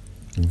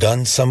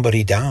gun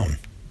somebody down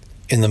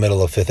in the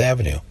middle of Fifth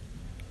Avenue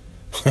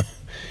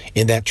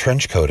in that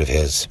trench coat of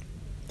his.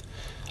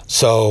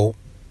 So,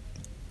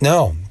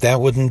 no,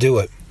 that wouldn't do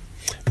it.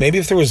 Maybe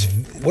if there was,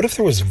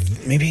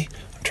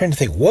 I'm trying to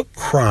think, what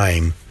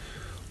crime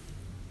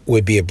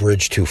would be a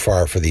bridge too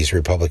far for these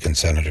Republican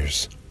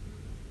senators?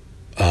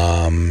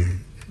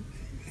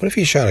 What if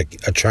he shot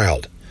a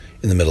child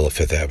in the middle of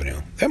Fifth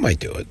Avenue? That might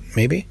do it.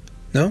 Maybe?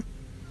 No,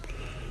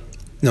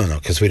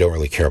 because we don't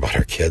really care about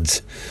our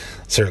kids.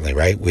 Certainly,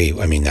 right?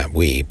 Not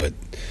we, but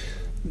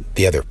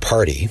the other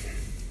party,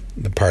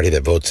 the party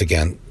that votes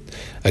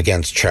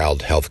against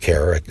child health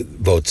care,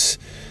 votes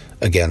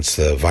against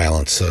the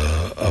Violence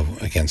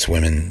Against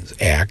Women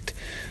Act.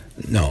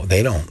 No,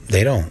 they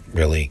don't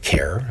really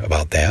care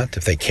about that.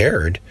 If they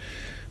cared,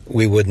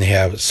 we wouldn't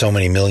have so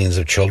many millions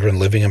of children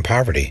living in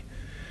poverty.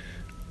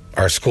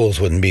 Our schools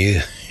wouldn't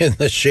be in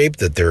the shape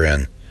that they're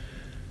in.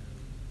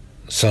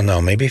 So no,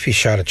 maybe if he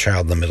shot a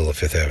child in the middle of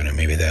Fifth Avenue,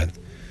 maybe that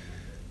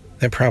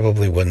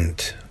probably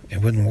wouldn't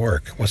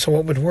work. So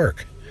what would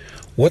work?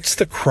 What's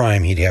the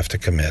crime he'd have to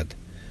commit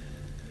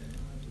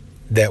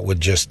that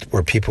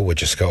where people would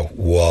just go,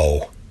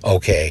 whoa,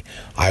 okay,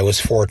 I was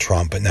for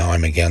Trump, but now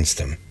I'm against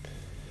him?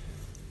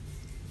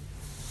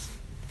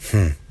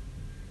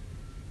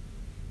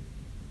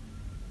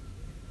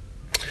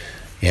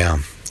 Yeah,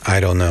 I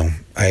don't know.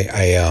 I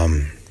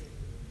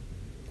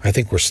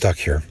think we're stuck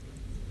here.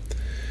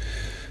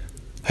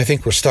 I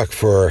think we're stuck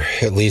for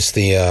at least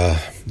the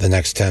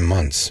next 10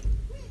 months.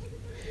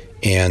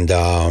 And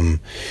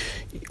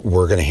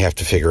we're going to have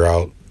to figure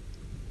out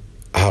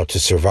how to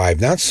survive.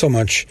 Not so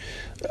much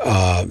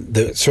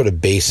the sort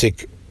of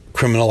basic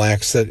criminal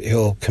acts that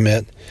he'll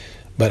commit,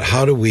 but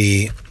how do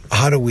we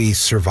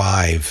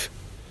survive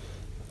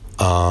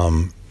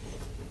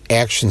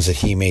actions that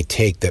he may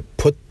take that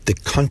put the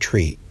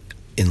country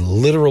in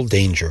literal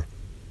danger,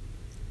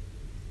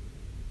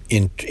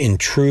 in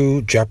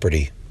true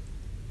jeopardy?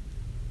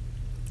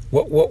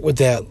 What would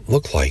that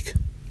look like?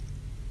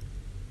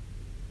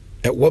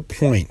 At what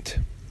point,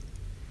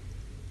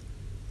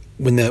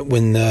 when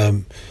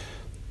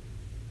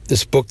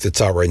this book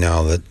that's out right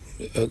now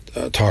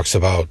that talks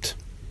about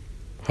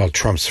how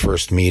Trump's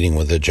first meeting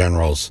with the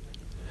generals,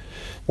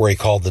 where he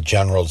called the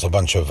generals a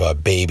bunch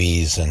of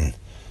babies and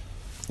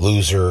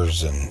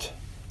losers, and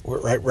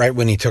right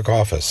when he took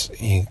office,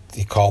 he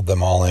called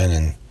them all in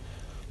and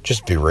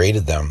just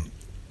berated them.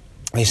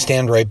 They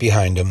stand right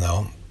behind him,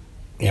 though.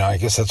 I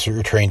guess that's what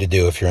you're trained to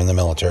do if you're in the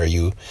military.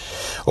 You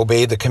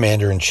obey the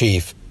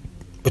commander-in-chief.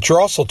 But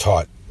you're also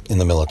taught in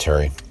the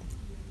military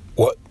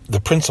what the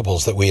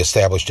principles that we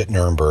established at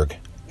Nuremberg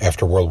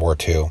after World War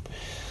II,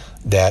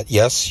 that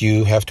yes,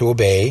 you have to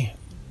obey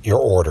your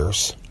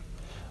orders,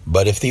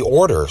 but if the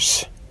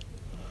orders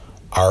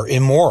are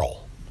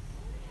immoral,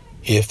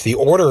 if the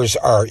orders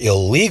are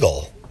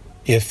illegal,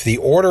 if the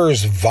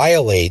orders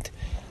violate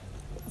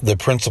the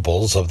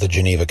principles of the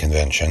Geneva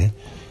Convention,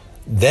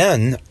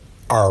 then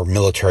our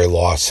military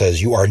law says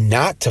you are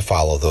not to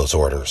follow those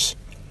orders.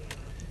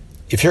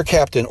 If your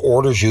captain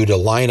orders you to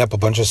line up a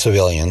bunch of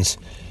civilians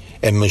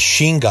and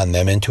machine gun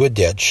them into a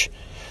ditch,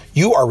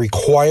 you are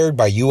required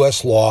by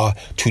U.S. law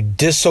to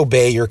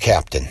disobey your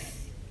captain.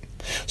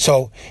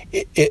 So,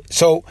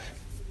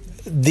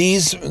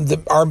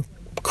 our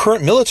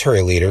current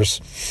military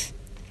leaders,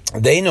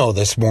 they know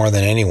this more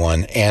than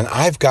anyone, and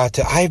I've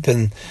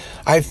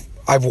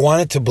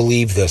wanted to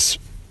believe this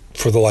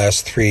for the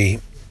last 3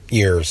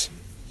 years,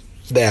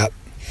 that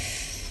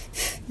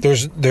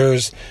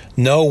there's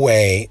no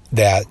way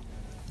that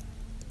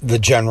the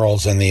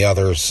generals and the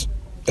others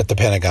at the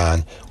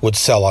Pentagon would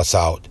sell us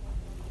out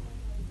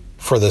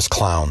for this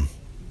clown,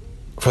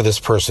 for this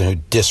person who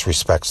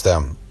disrespects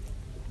them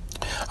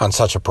on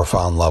such a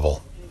profound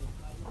level.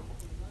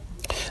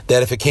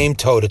 That if it came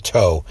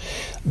toe-to-toe,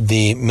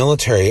 the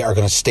military are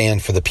going to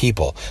stand for the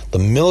people. The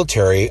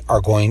military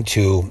are going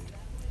to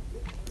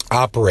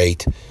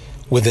operate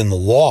within the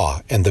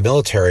law, and the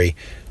military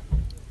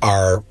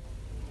are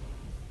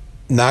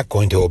not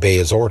going to obey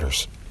his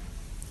orders.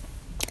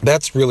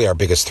 That's really our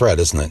biggest threat,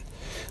 isn't it?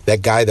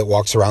 That guy that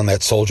walks around,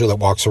 that soldier that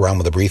walks around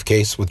with a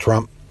briefcase with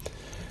Trump,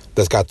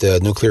 that's got the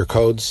nuclear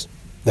codes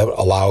that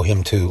allow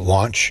him to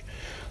launch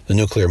the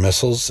nuclear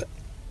missiles.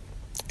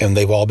 And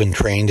they've all been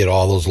trained at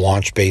all those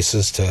launch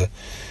bases to,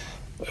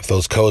 if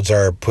those codes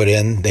are put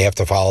in, they have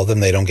to follow them.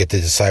 They don't get to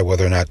decide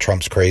whether or not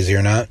Trump's crazy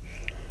or not.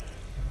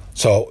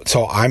 So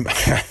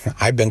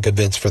I've been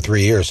convinced for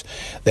 3 years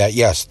that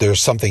yes,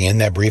 there's something in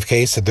that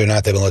briefcase, that they're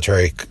not the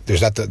military.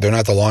 They're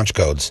not the launch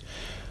codes.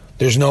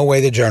 There's no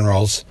way the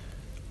generals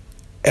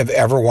have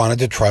ever wanted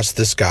to trust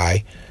this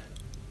guy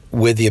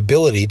with the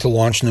ability to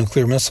launch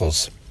nuclear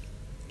missiles.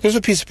 There's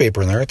a piece of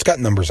paper in there. It's got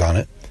numbers on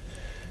it.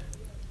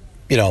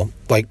 You know,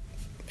 like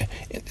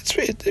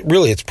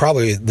it's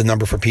probably the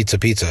number for Pizza.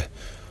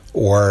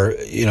 Or,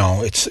 you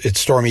know, it's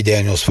Stormy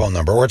Daniels' phone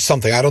number, or it's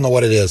something. I don't know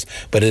what it is,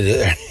 but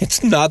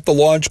it's not the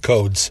launch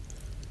codes.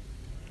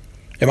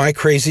 Am I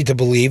crazy to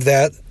believe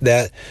that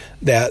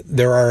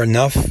there are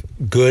enough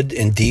good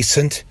and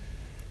decent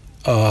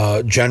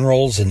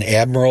generals and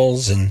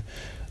admirals, and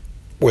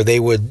where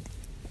they would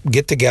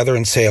get together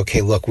and say,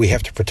 okay, look, we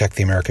have to protect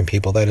the American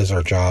people. That is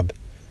our job.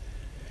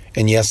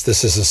 And yes,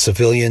 this is a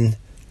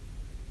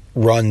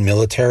civilian-run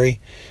military.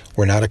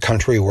 We're not a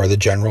country where the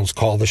generals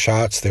call the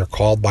shots. They're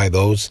called by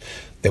those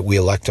that we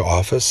elect to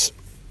office.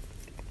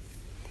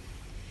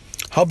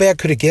 How bad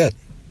could it get?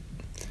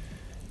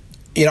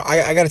 You know,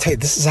 I got to tell you,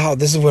 this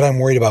is what I'm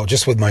worried about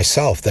just with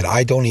myself, that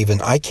I don't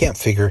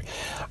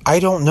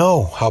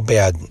know how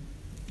bad.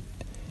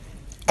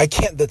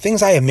 The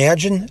things I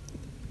imagine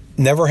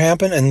never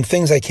happen, and the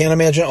things I can't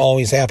imagine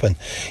always happen.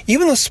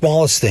 Even the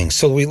smallest things.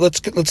 So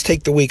let's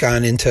take the week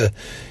on into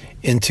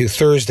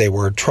Thursday,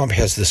 where Trump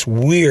has this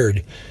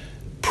weird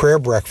prayer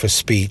breakfast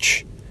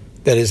speech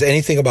that is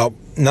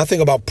nothing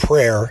about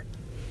prayer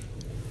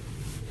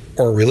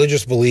or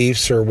religious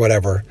beliefs or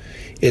whatever.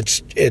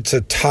 It's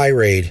a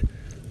tirade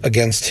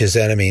against his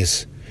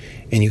enemies,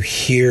 and you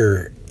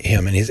hear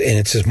him, and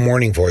it's his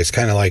morning voice,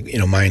 kind of like, you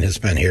know, mine has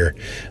been here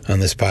on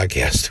this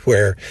podcast,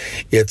 where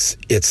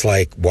it's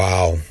like,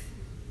 wow,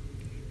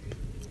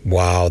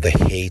 the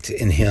hate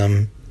in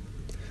him,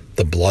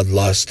 the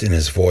bloodlust in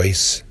his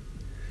voice.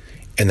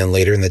 And then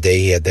later in the day,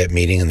 he had that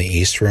meeting in the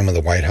East Room of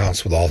the White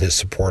House with all his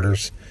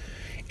supporters.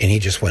 And he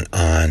just went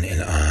on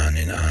and on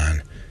and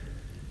on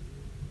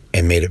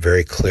and made it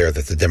very clear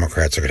that the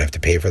Democrats are going to have to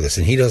pay for this.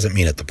 And he doesn't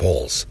mean at the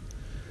polls.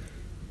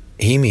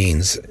 He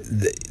means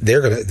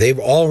they've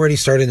already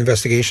started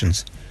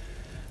investigations.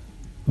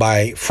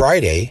 By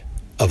Friday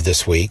of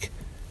this week,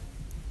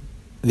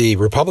 the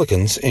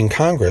Republicans in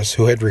Congress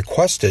who had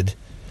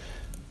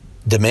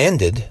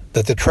demanded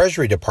that the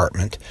Treasury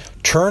Department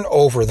turn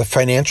over the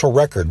financial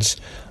records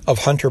of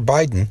Hunter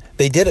Biden,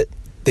 they did it.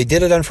 They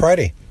did it on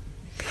Friday.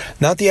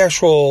 Not the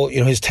actual,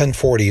 you know, his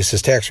 1040s,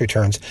 his tax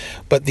returns,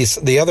 but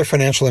the other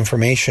financial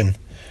information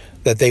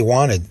that they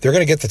wanted. They're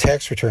going to get the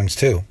tax returns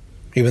too,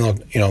 even though,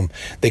 you know,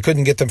 they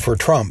couldn't get them for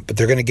Trump, but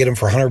they're going to get them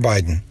for Hunter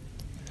Biden.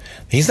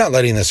 He's not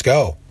letting this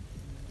go.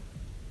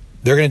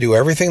 They're going to do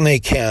everything they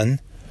can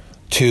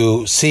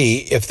to see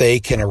if they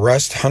can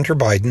arrest Hunter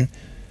Biden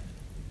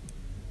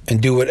and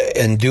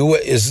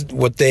the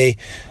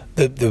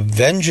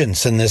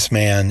vengeance in this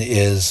man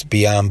is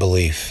beyond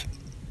belief.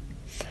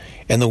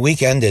 And the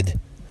week ended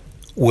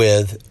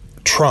with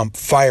Trump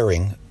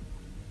firing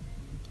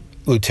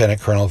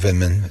Lieutenant Colonel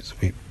Vindman, as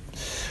we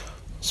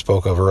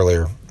spoke of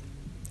earlier.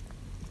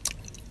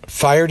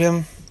 Fired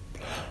him,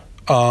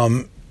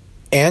 and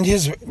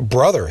his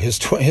brother, his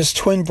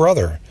twin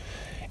brother.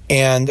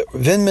 And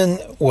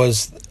Vindman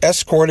was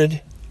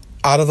escorted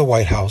out of the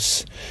White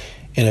House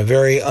in a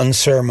very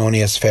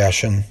unceremonious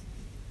fashion,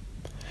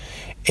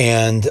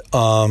 and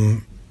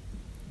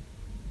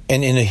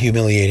in a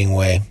humiliating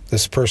way.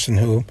 This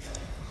person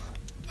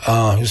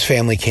whose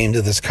family came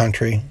to this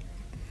country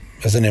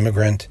as an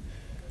immigrant,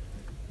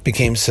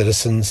 became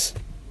citizens,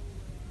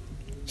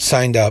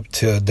 signed up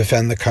to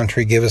defend the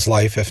country, give his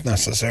life if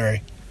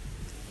necessary,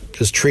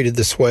 is treated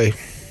this way.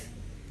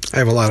 I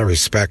have a lot of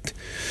respect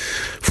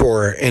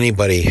for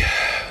anybody.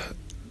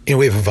 You know,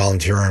 we have a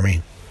volunteer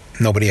army.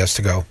 Nobody has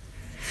to go.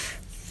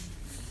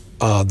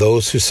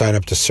 Those who sign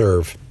up to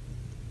serve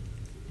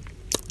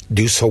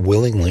do so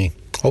willingly,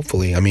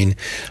 hopefully. I mean,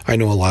 I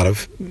know a lot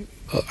of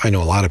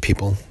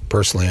people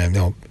personally. I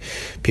know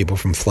people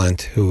from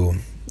Flint who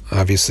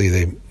Obviously,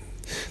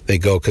 they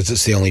go because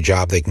it's the only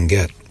job they can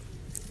get.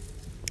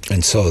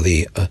 And so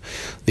the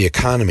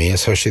economy,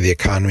 especially the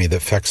economy that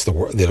affects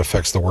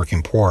the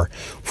working poor,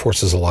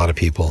 forces a lot of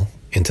people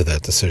into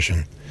that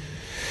decision.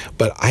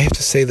 But I have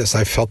to say this,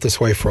 I've felt this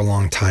way for a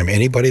long time.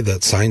 Anybody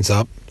that signs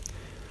up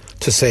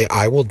to say,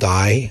 I will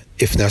die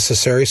if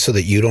necessary so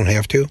that you don't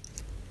have to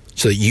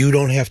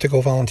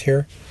go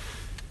volunteer,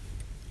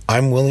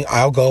 I'm willing,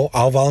 I'll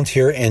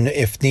volunteer, and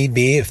if need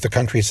be, if the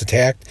country is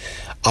attacked,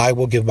 I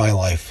will give my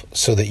life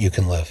so that you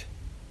can live.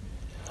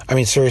 I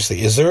mean,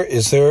 seriously, is there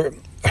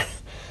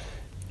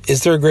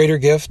a greater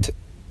gift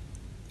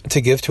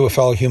to give to a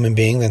fellow human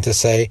being than to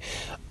say,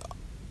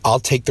 I'll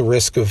take the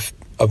risk of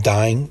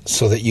dying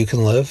so that you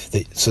can live,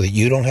 so that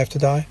you don't have to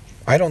die?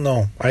 I don't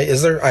know.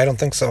 Is there? I don't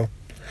think so.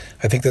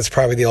 I think that's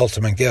probably the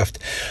ultimate gift.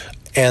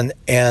 And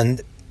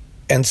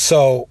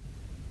so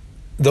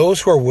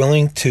those who are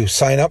willing to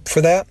sign up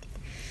for that,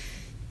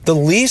 the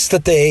least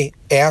that they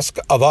ask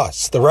of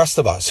us, the rest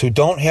of us who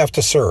don't have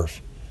to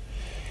serve,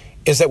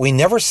 is that we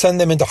never send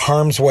them into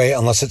harm's way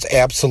unless it's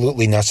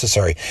absolutely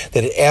necessary,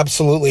 that it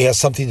absolutely has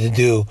something to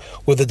do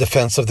with the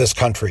defense of this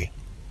country.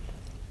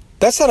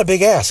 That's not a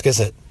big ask, is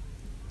it?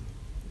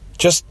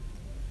 Just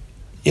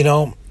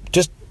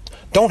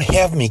don't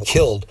have me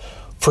killed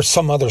for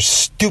some other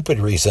stupid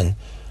reason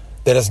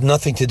that has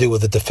nothing to do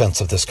with the defense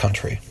of this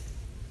country.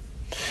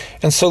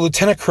 And so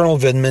Lieutenant Colonel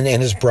Vindman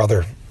and his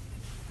brother,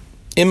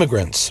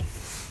 immigrants,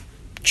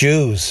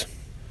 Jews,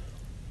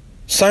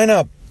 sign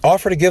up,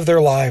 offer to give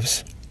their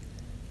lives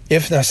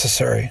if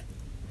necessary,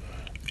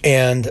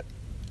 and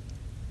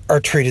are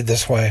treated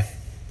this way.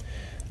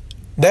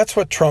 That's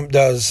what Trump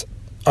does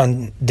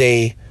on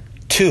day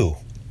 2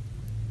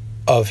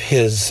 of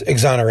his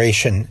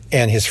exoneration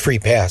and his free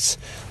pass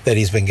that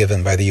he's been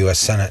given by the U.S.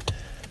 Senate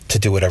to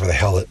do whatever the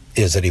hell it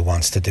is that he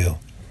wants to do.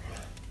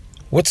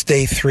 What's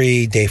day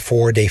 3, day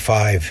 4, day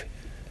 5,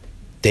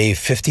 day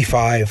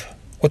 55?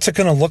 What's it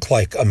going to look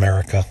like,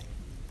 America?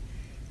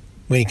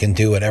 When he can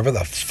do whatever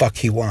the fuck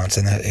he wants,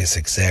 and that is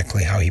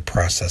exactly how he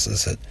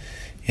processes it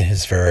in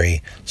his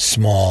very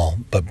small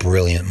but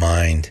brilliant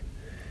mind.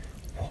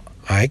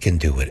 I can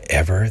do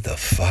whatever the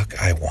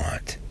fuck I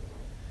want.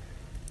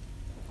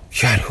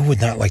 God, who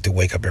would not like to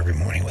wake up every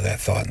morning with that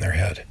thought in their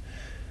head?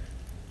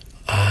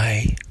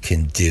 I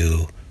can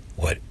do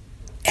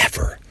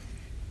whatever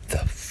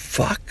the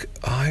fuck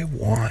I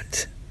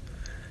want.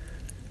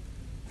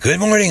 Good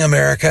morning,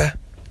 America.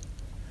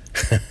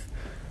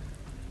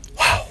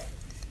 Wow.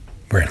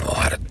 We're in a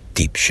lot of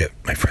deep shit,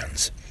 my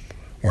friends.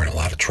 We're in a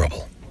lot of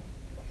trouble.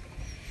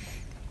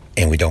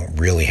 And we don't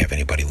really have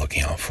anybody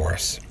looking out for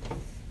us.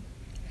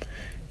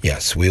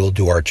 Yes, we will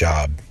do our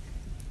job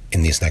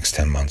in these next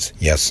 10 months.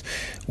 Yes,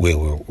 we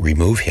will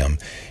remove him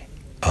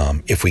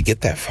if we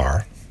get that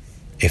far.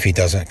 If he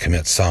doesn't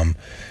commit some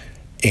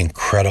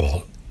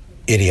incredible,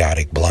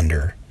 idiotic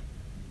blunder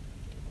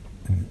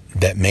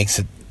that makes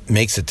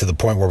it to the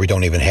point where we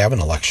don't even have an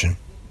election.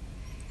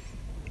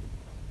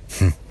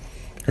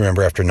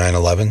 Remember after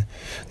 9/11?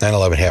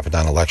 9/11 happened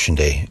on Election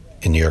Day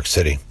in New York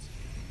City.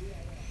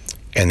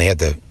 And they had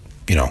to,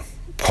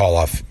 call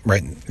off,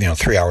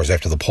 3 hours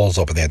after the polls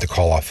opened, they had to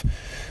call off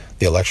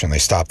the election. They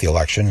stopped the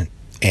election,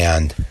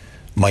 and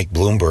Mike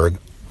Bloomberg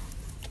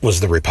was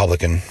the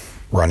Republican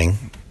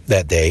running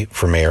that day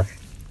for mayor,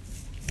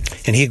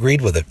 and he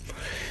agreed with it.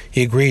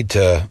 He agreed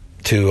to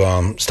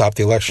stop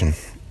the election,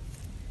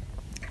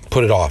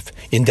 put it off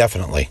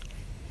indefinitely.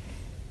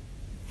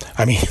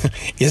 I mean,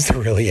 is there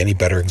really any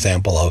better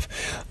example of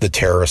the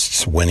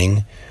terrorists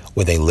winning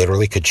when they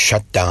literally could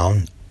shut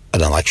down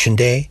an election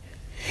day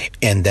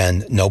and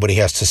then nobody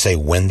has to say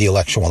when the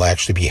election will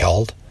actually be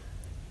held?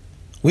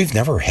 We've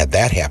never had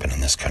that happen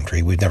in this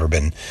country. We've never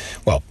been,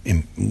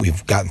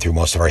 we've gotten through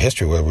most of our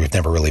history where we've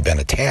never really been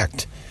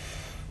attacked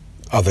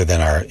other than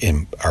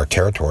our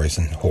territories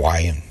in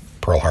Hawaii and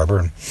Pearl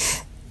Harbor.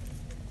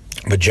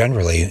 But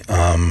generally,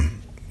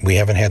 we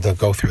haven't had to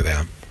go through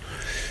that.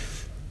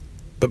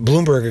 But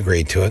Bloomberg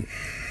agreed to it.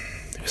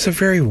 It was a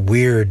very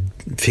weird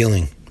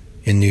feeling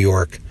in New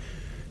York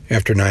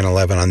after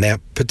 9/11 on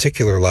that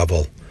particular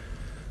level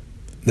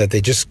that they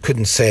just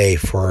couldn't say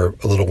for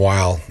a little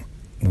while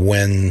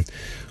when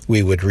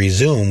we would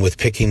resume with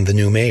picking the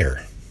new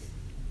mayor.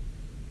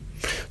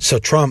 So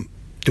Trump,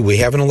 do we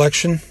have an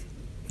election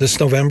this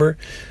November?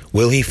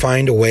 Will he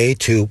find a way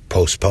to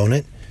postpone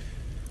it?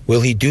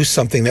 Will he do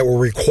something that will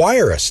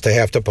require us to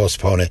have to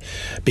postpone it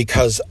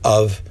because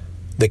of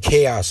the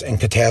chaos and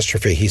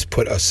catastrophe he's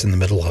put us in the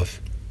middle of?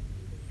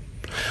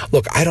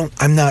 Look,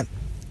 I'm not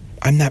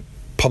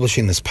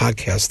publishing this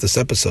podcast, this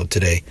episode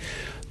today,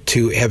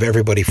 to have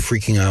everybody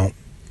freaking out.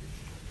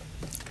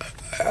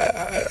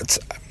 It's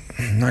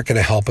not going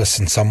to help us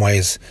in some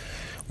ways.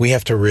 We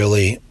have to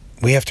really,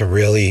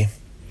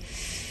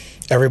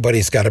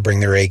 everybody's got to bring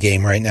their A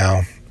game right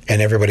now,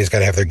 and everybody's got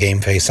to have their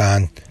game face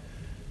on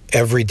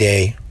every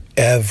day,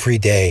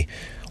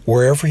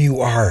 wherever you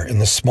are, in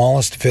the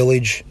smallest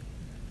village,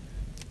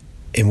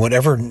 in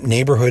whatever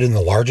neighborhood in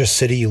the largest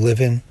city you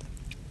live in.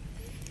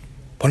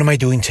 What am I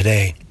doing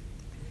today?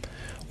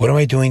 What am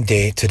I doing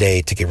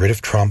today to get rid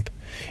of Trump?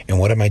 And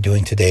what am I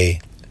doing today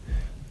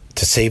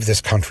to save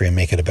this country and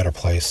make it a better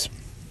place?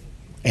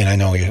 And I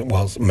know,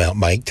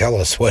 Mike, tell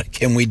us, what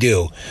can we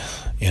do?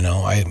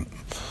 I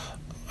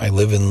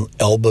live in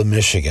Elba,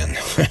 Michigan.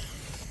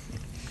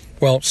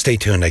 Well, stay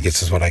tuned, I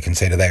guess is what I can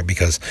say to that,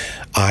 because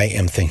I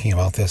am thinking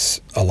about this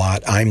a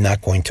lot. I'm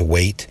not going to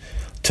wait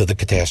till the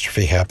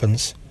catastrophe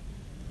happens.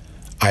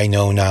 I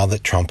know now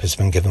that Trump has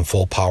been given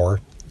full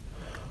power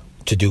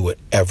to do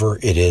whatever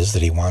it is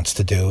that he wants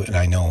to do, and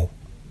I know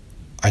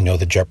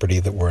the jeopardy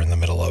that we're in the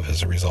middle of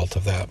as a result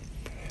of that.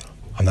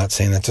 I'm not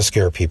saying that to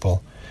scare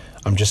people.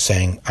 I'm just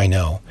saying I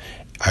know.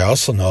 I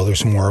also know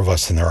there's more of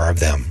us than there are of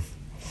them.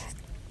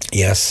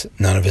 Yes,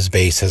 none of his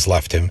base has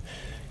left him.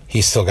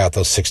 He's still got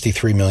those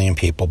 63 million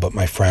people, but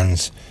my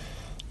friends,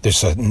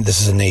 this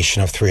is a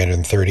nation of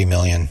 330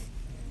 million.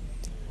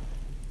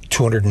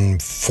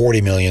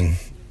 240 million,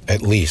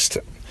 at least,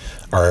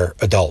 are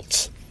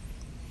adults.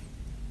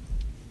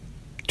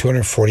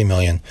 240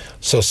 million.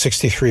 So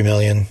 63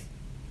 million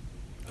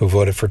who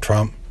voted for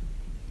Trump.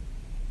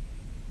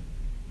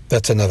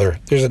 That's another,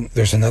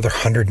 there's another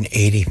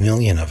 180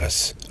 million of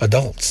us,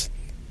 adults.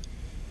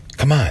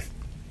 Come on.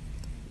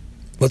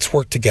 Let's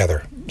work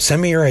together.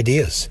 Send me your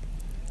ideas.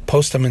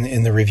 Post them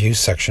in the review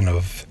section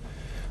of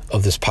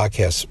this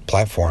podcast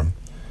platform,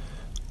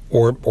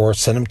 or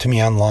send them to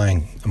me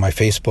online on my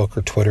Facebook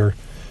or Twitter.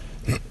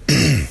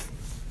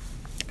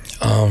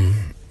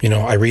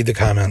 I read the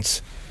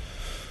comments.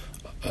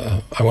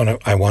 I want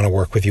to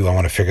work with you. I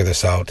want to figure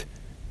this out,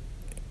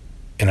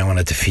 and I want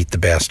to defeat the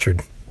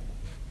bastard.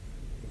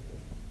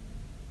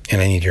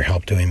 And I need your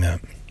help doing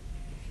that.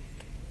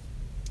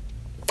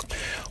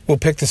 We'll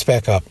pick this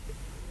back up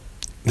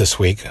this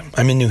week.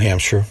 I'm in New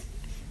Hampshire.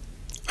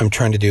 I'm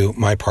trying to do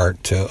my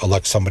part to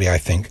elect somebody I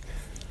think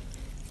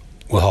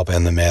will help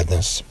end the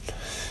madness.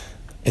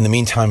 In the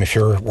meantime, if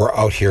we're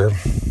out here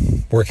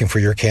working for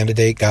your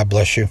candidate, God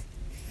bless you.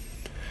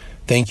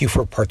 Thank you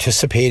for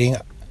participating.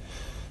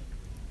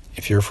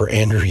 If you're for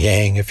Andrew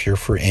Yang, if you're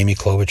for Amy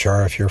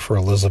Klobuchar, if you're for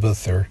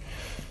Elizabeth or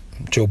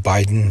Joe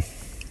Biden,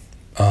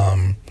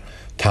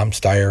 Tom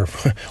Steyer,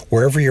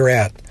 wherever you're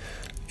at,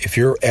 if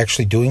you're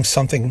actually doing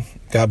something,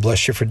 God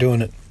bless you for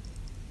doing it.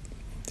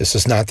 This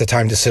is not the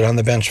time to sit on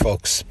the bench,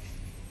 folks.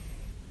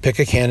 Pick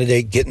a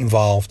candidate, get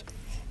involved,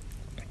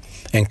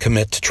 and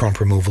commit to Trump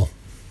removal.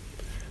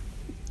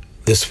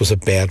 This was a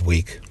bad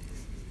week.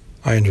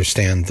 I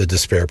understand the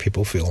despair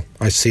people feel.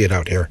 I see it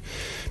out here.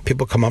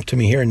 People come up to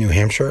me here in New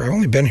Hampshire. I've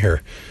only been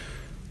here,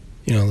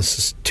 this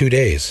is 2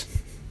 days.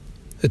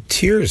 The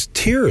tears,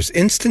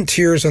 instant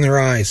tears in their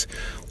eyes.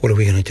 What are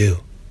we going to do?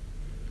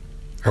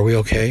 Are we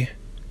okay?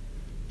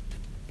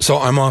 So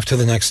I'm off to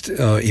the next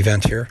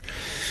event here.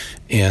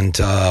 And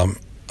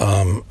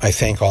I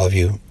thank all of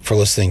you for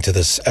listening to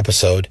this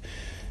episode.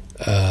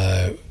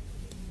 We're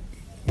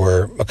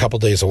a couple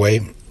days away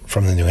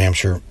from the New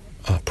Hampshire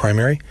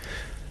primary.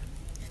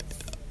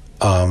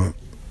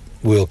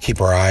 We'll keep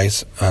our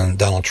eyes on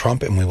Donald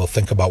Trump, and we will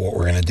think about what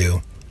we're going to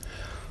do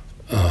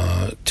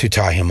to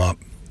tie him up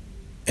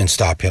and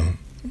stop him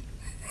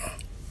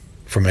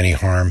from any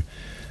harm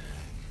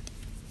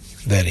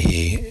that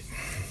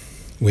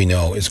we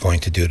know is going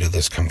to do to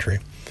this country.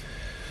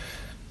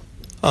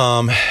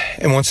 And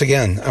once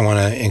again, I want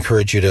to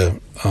encourage you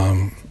to,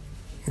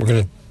 we're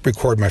going to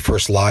record my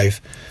first live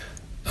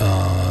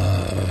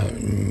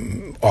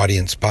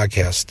audience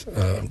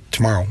podcast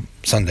tomorrow,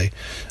 Sunday.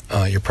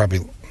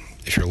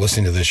 If you're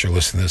listening to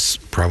this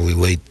probably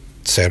late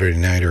Saturday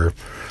night or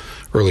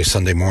early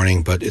Sunday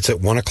morning, but it's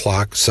at 1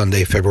 o'clock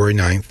Sunday, February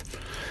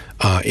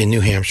 9th, in New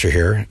Hampshire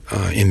here,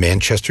 in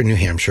Manchester, New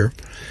Hampshire.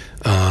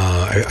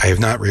 I have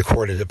not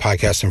recorded a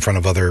podcast in front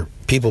of other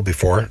people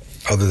before,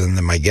 other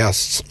than my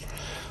guests.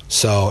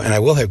 So, and I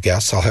will have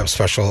guests. I'll have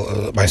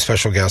my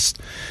special guests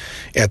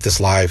at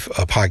this live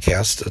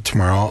podcast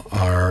tomorrow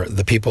are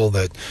the people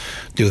that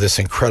do this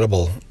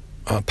incredible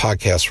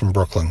podcast from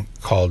Brooklyn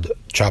called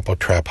Chapo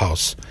Trap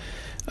House.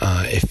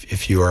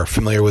 If you are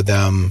familiar with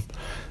them,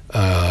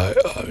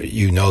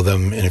 you know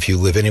them, and if you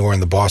live anywhere in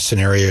the Boston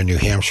area, New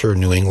Hampshire,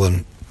 New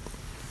England,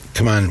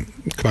 come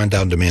on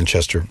down to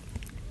Manchester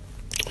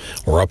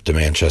or up to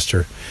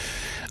Manchester.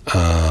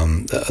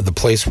 The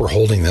place we're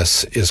holding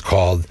this is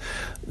called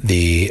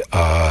the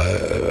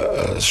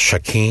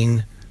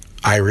Shakeen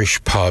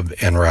Irish Pub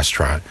and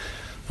Restaurant.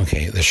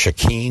 Okay, the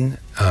Shakeen,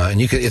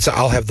 and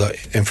I'll have the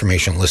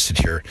information listed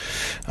here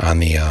on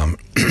the on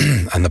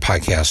the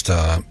podcast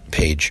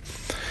page.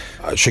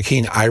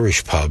 Shakeen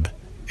Irish Pub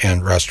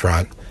and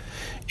Restaurant,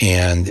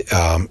 and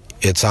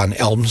it's on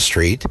Elm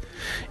Street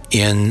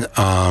in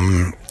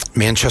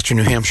Manchester,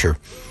 New Hampshire.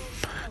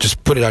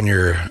 Just put it on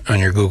your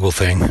Google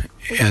thing,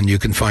 and you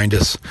can find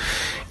us.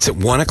 It's at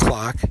 1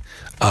 o'clock.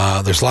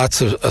 There's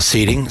lots of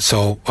seating,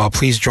 so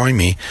please join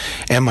me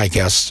and my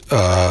guests,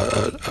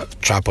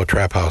 Chapo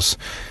Trap House.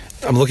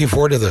 I'm looking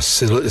forward to this.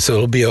 So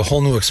it'll be a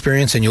whole new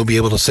experience, and you'll be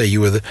able to say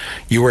you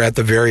were at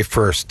the very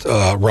first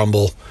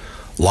Rumble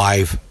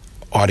live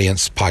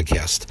audience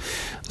podcast.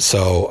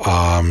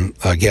 So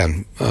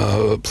again,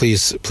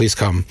 please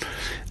come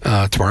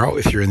tomorrow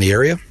if you're in the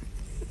area.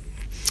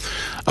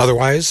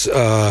 Otherwise,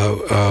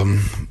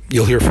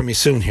 you'll hear from me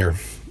soon here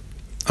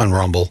on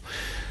Rumble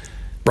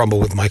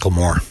with Michael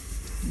Moore.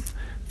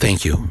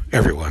 Thank you,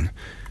 everyone.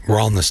 We're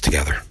all in this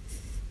together.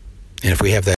 And if we have that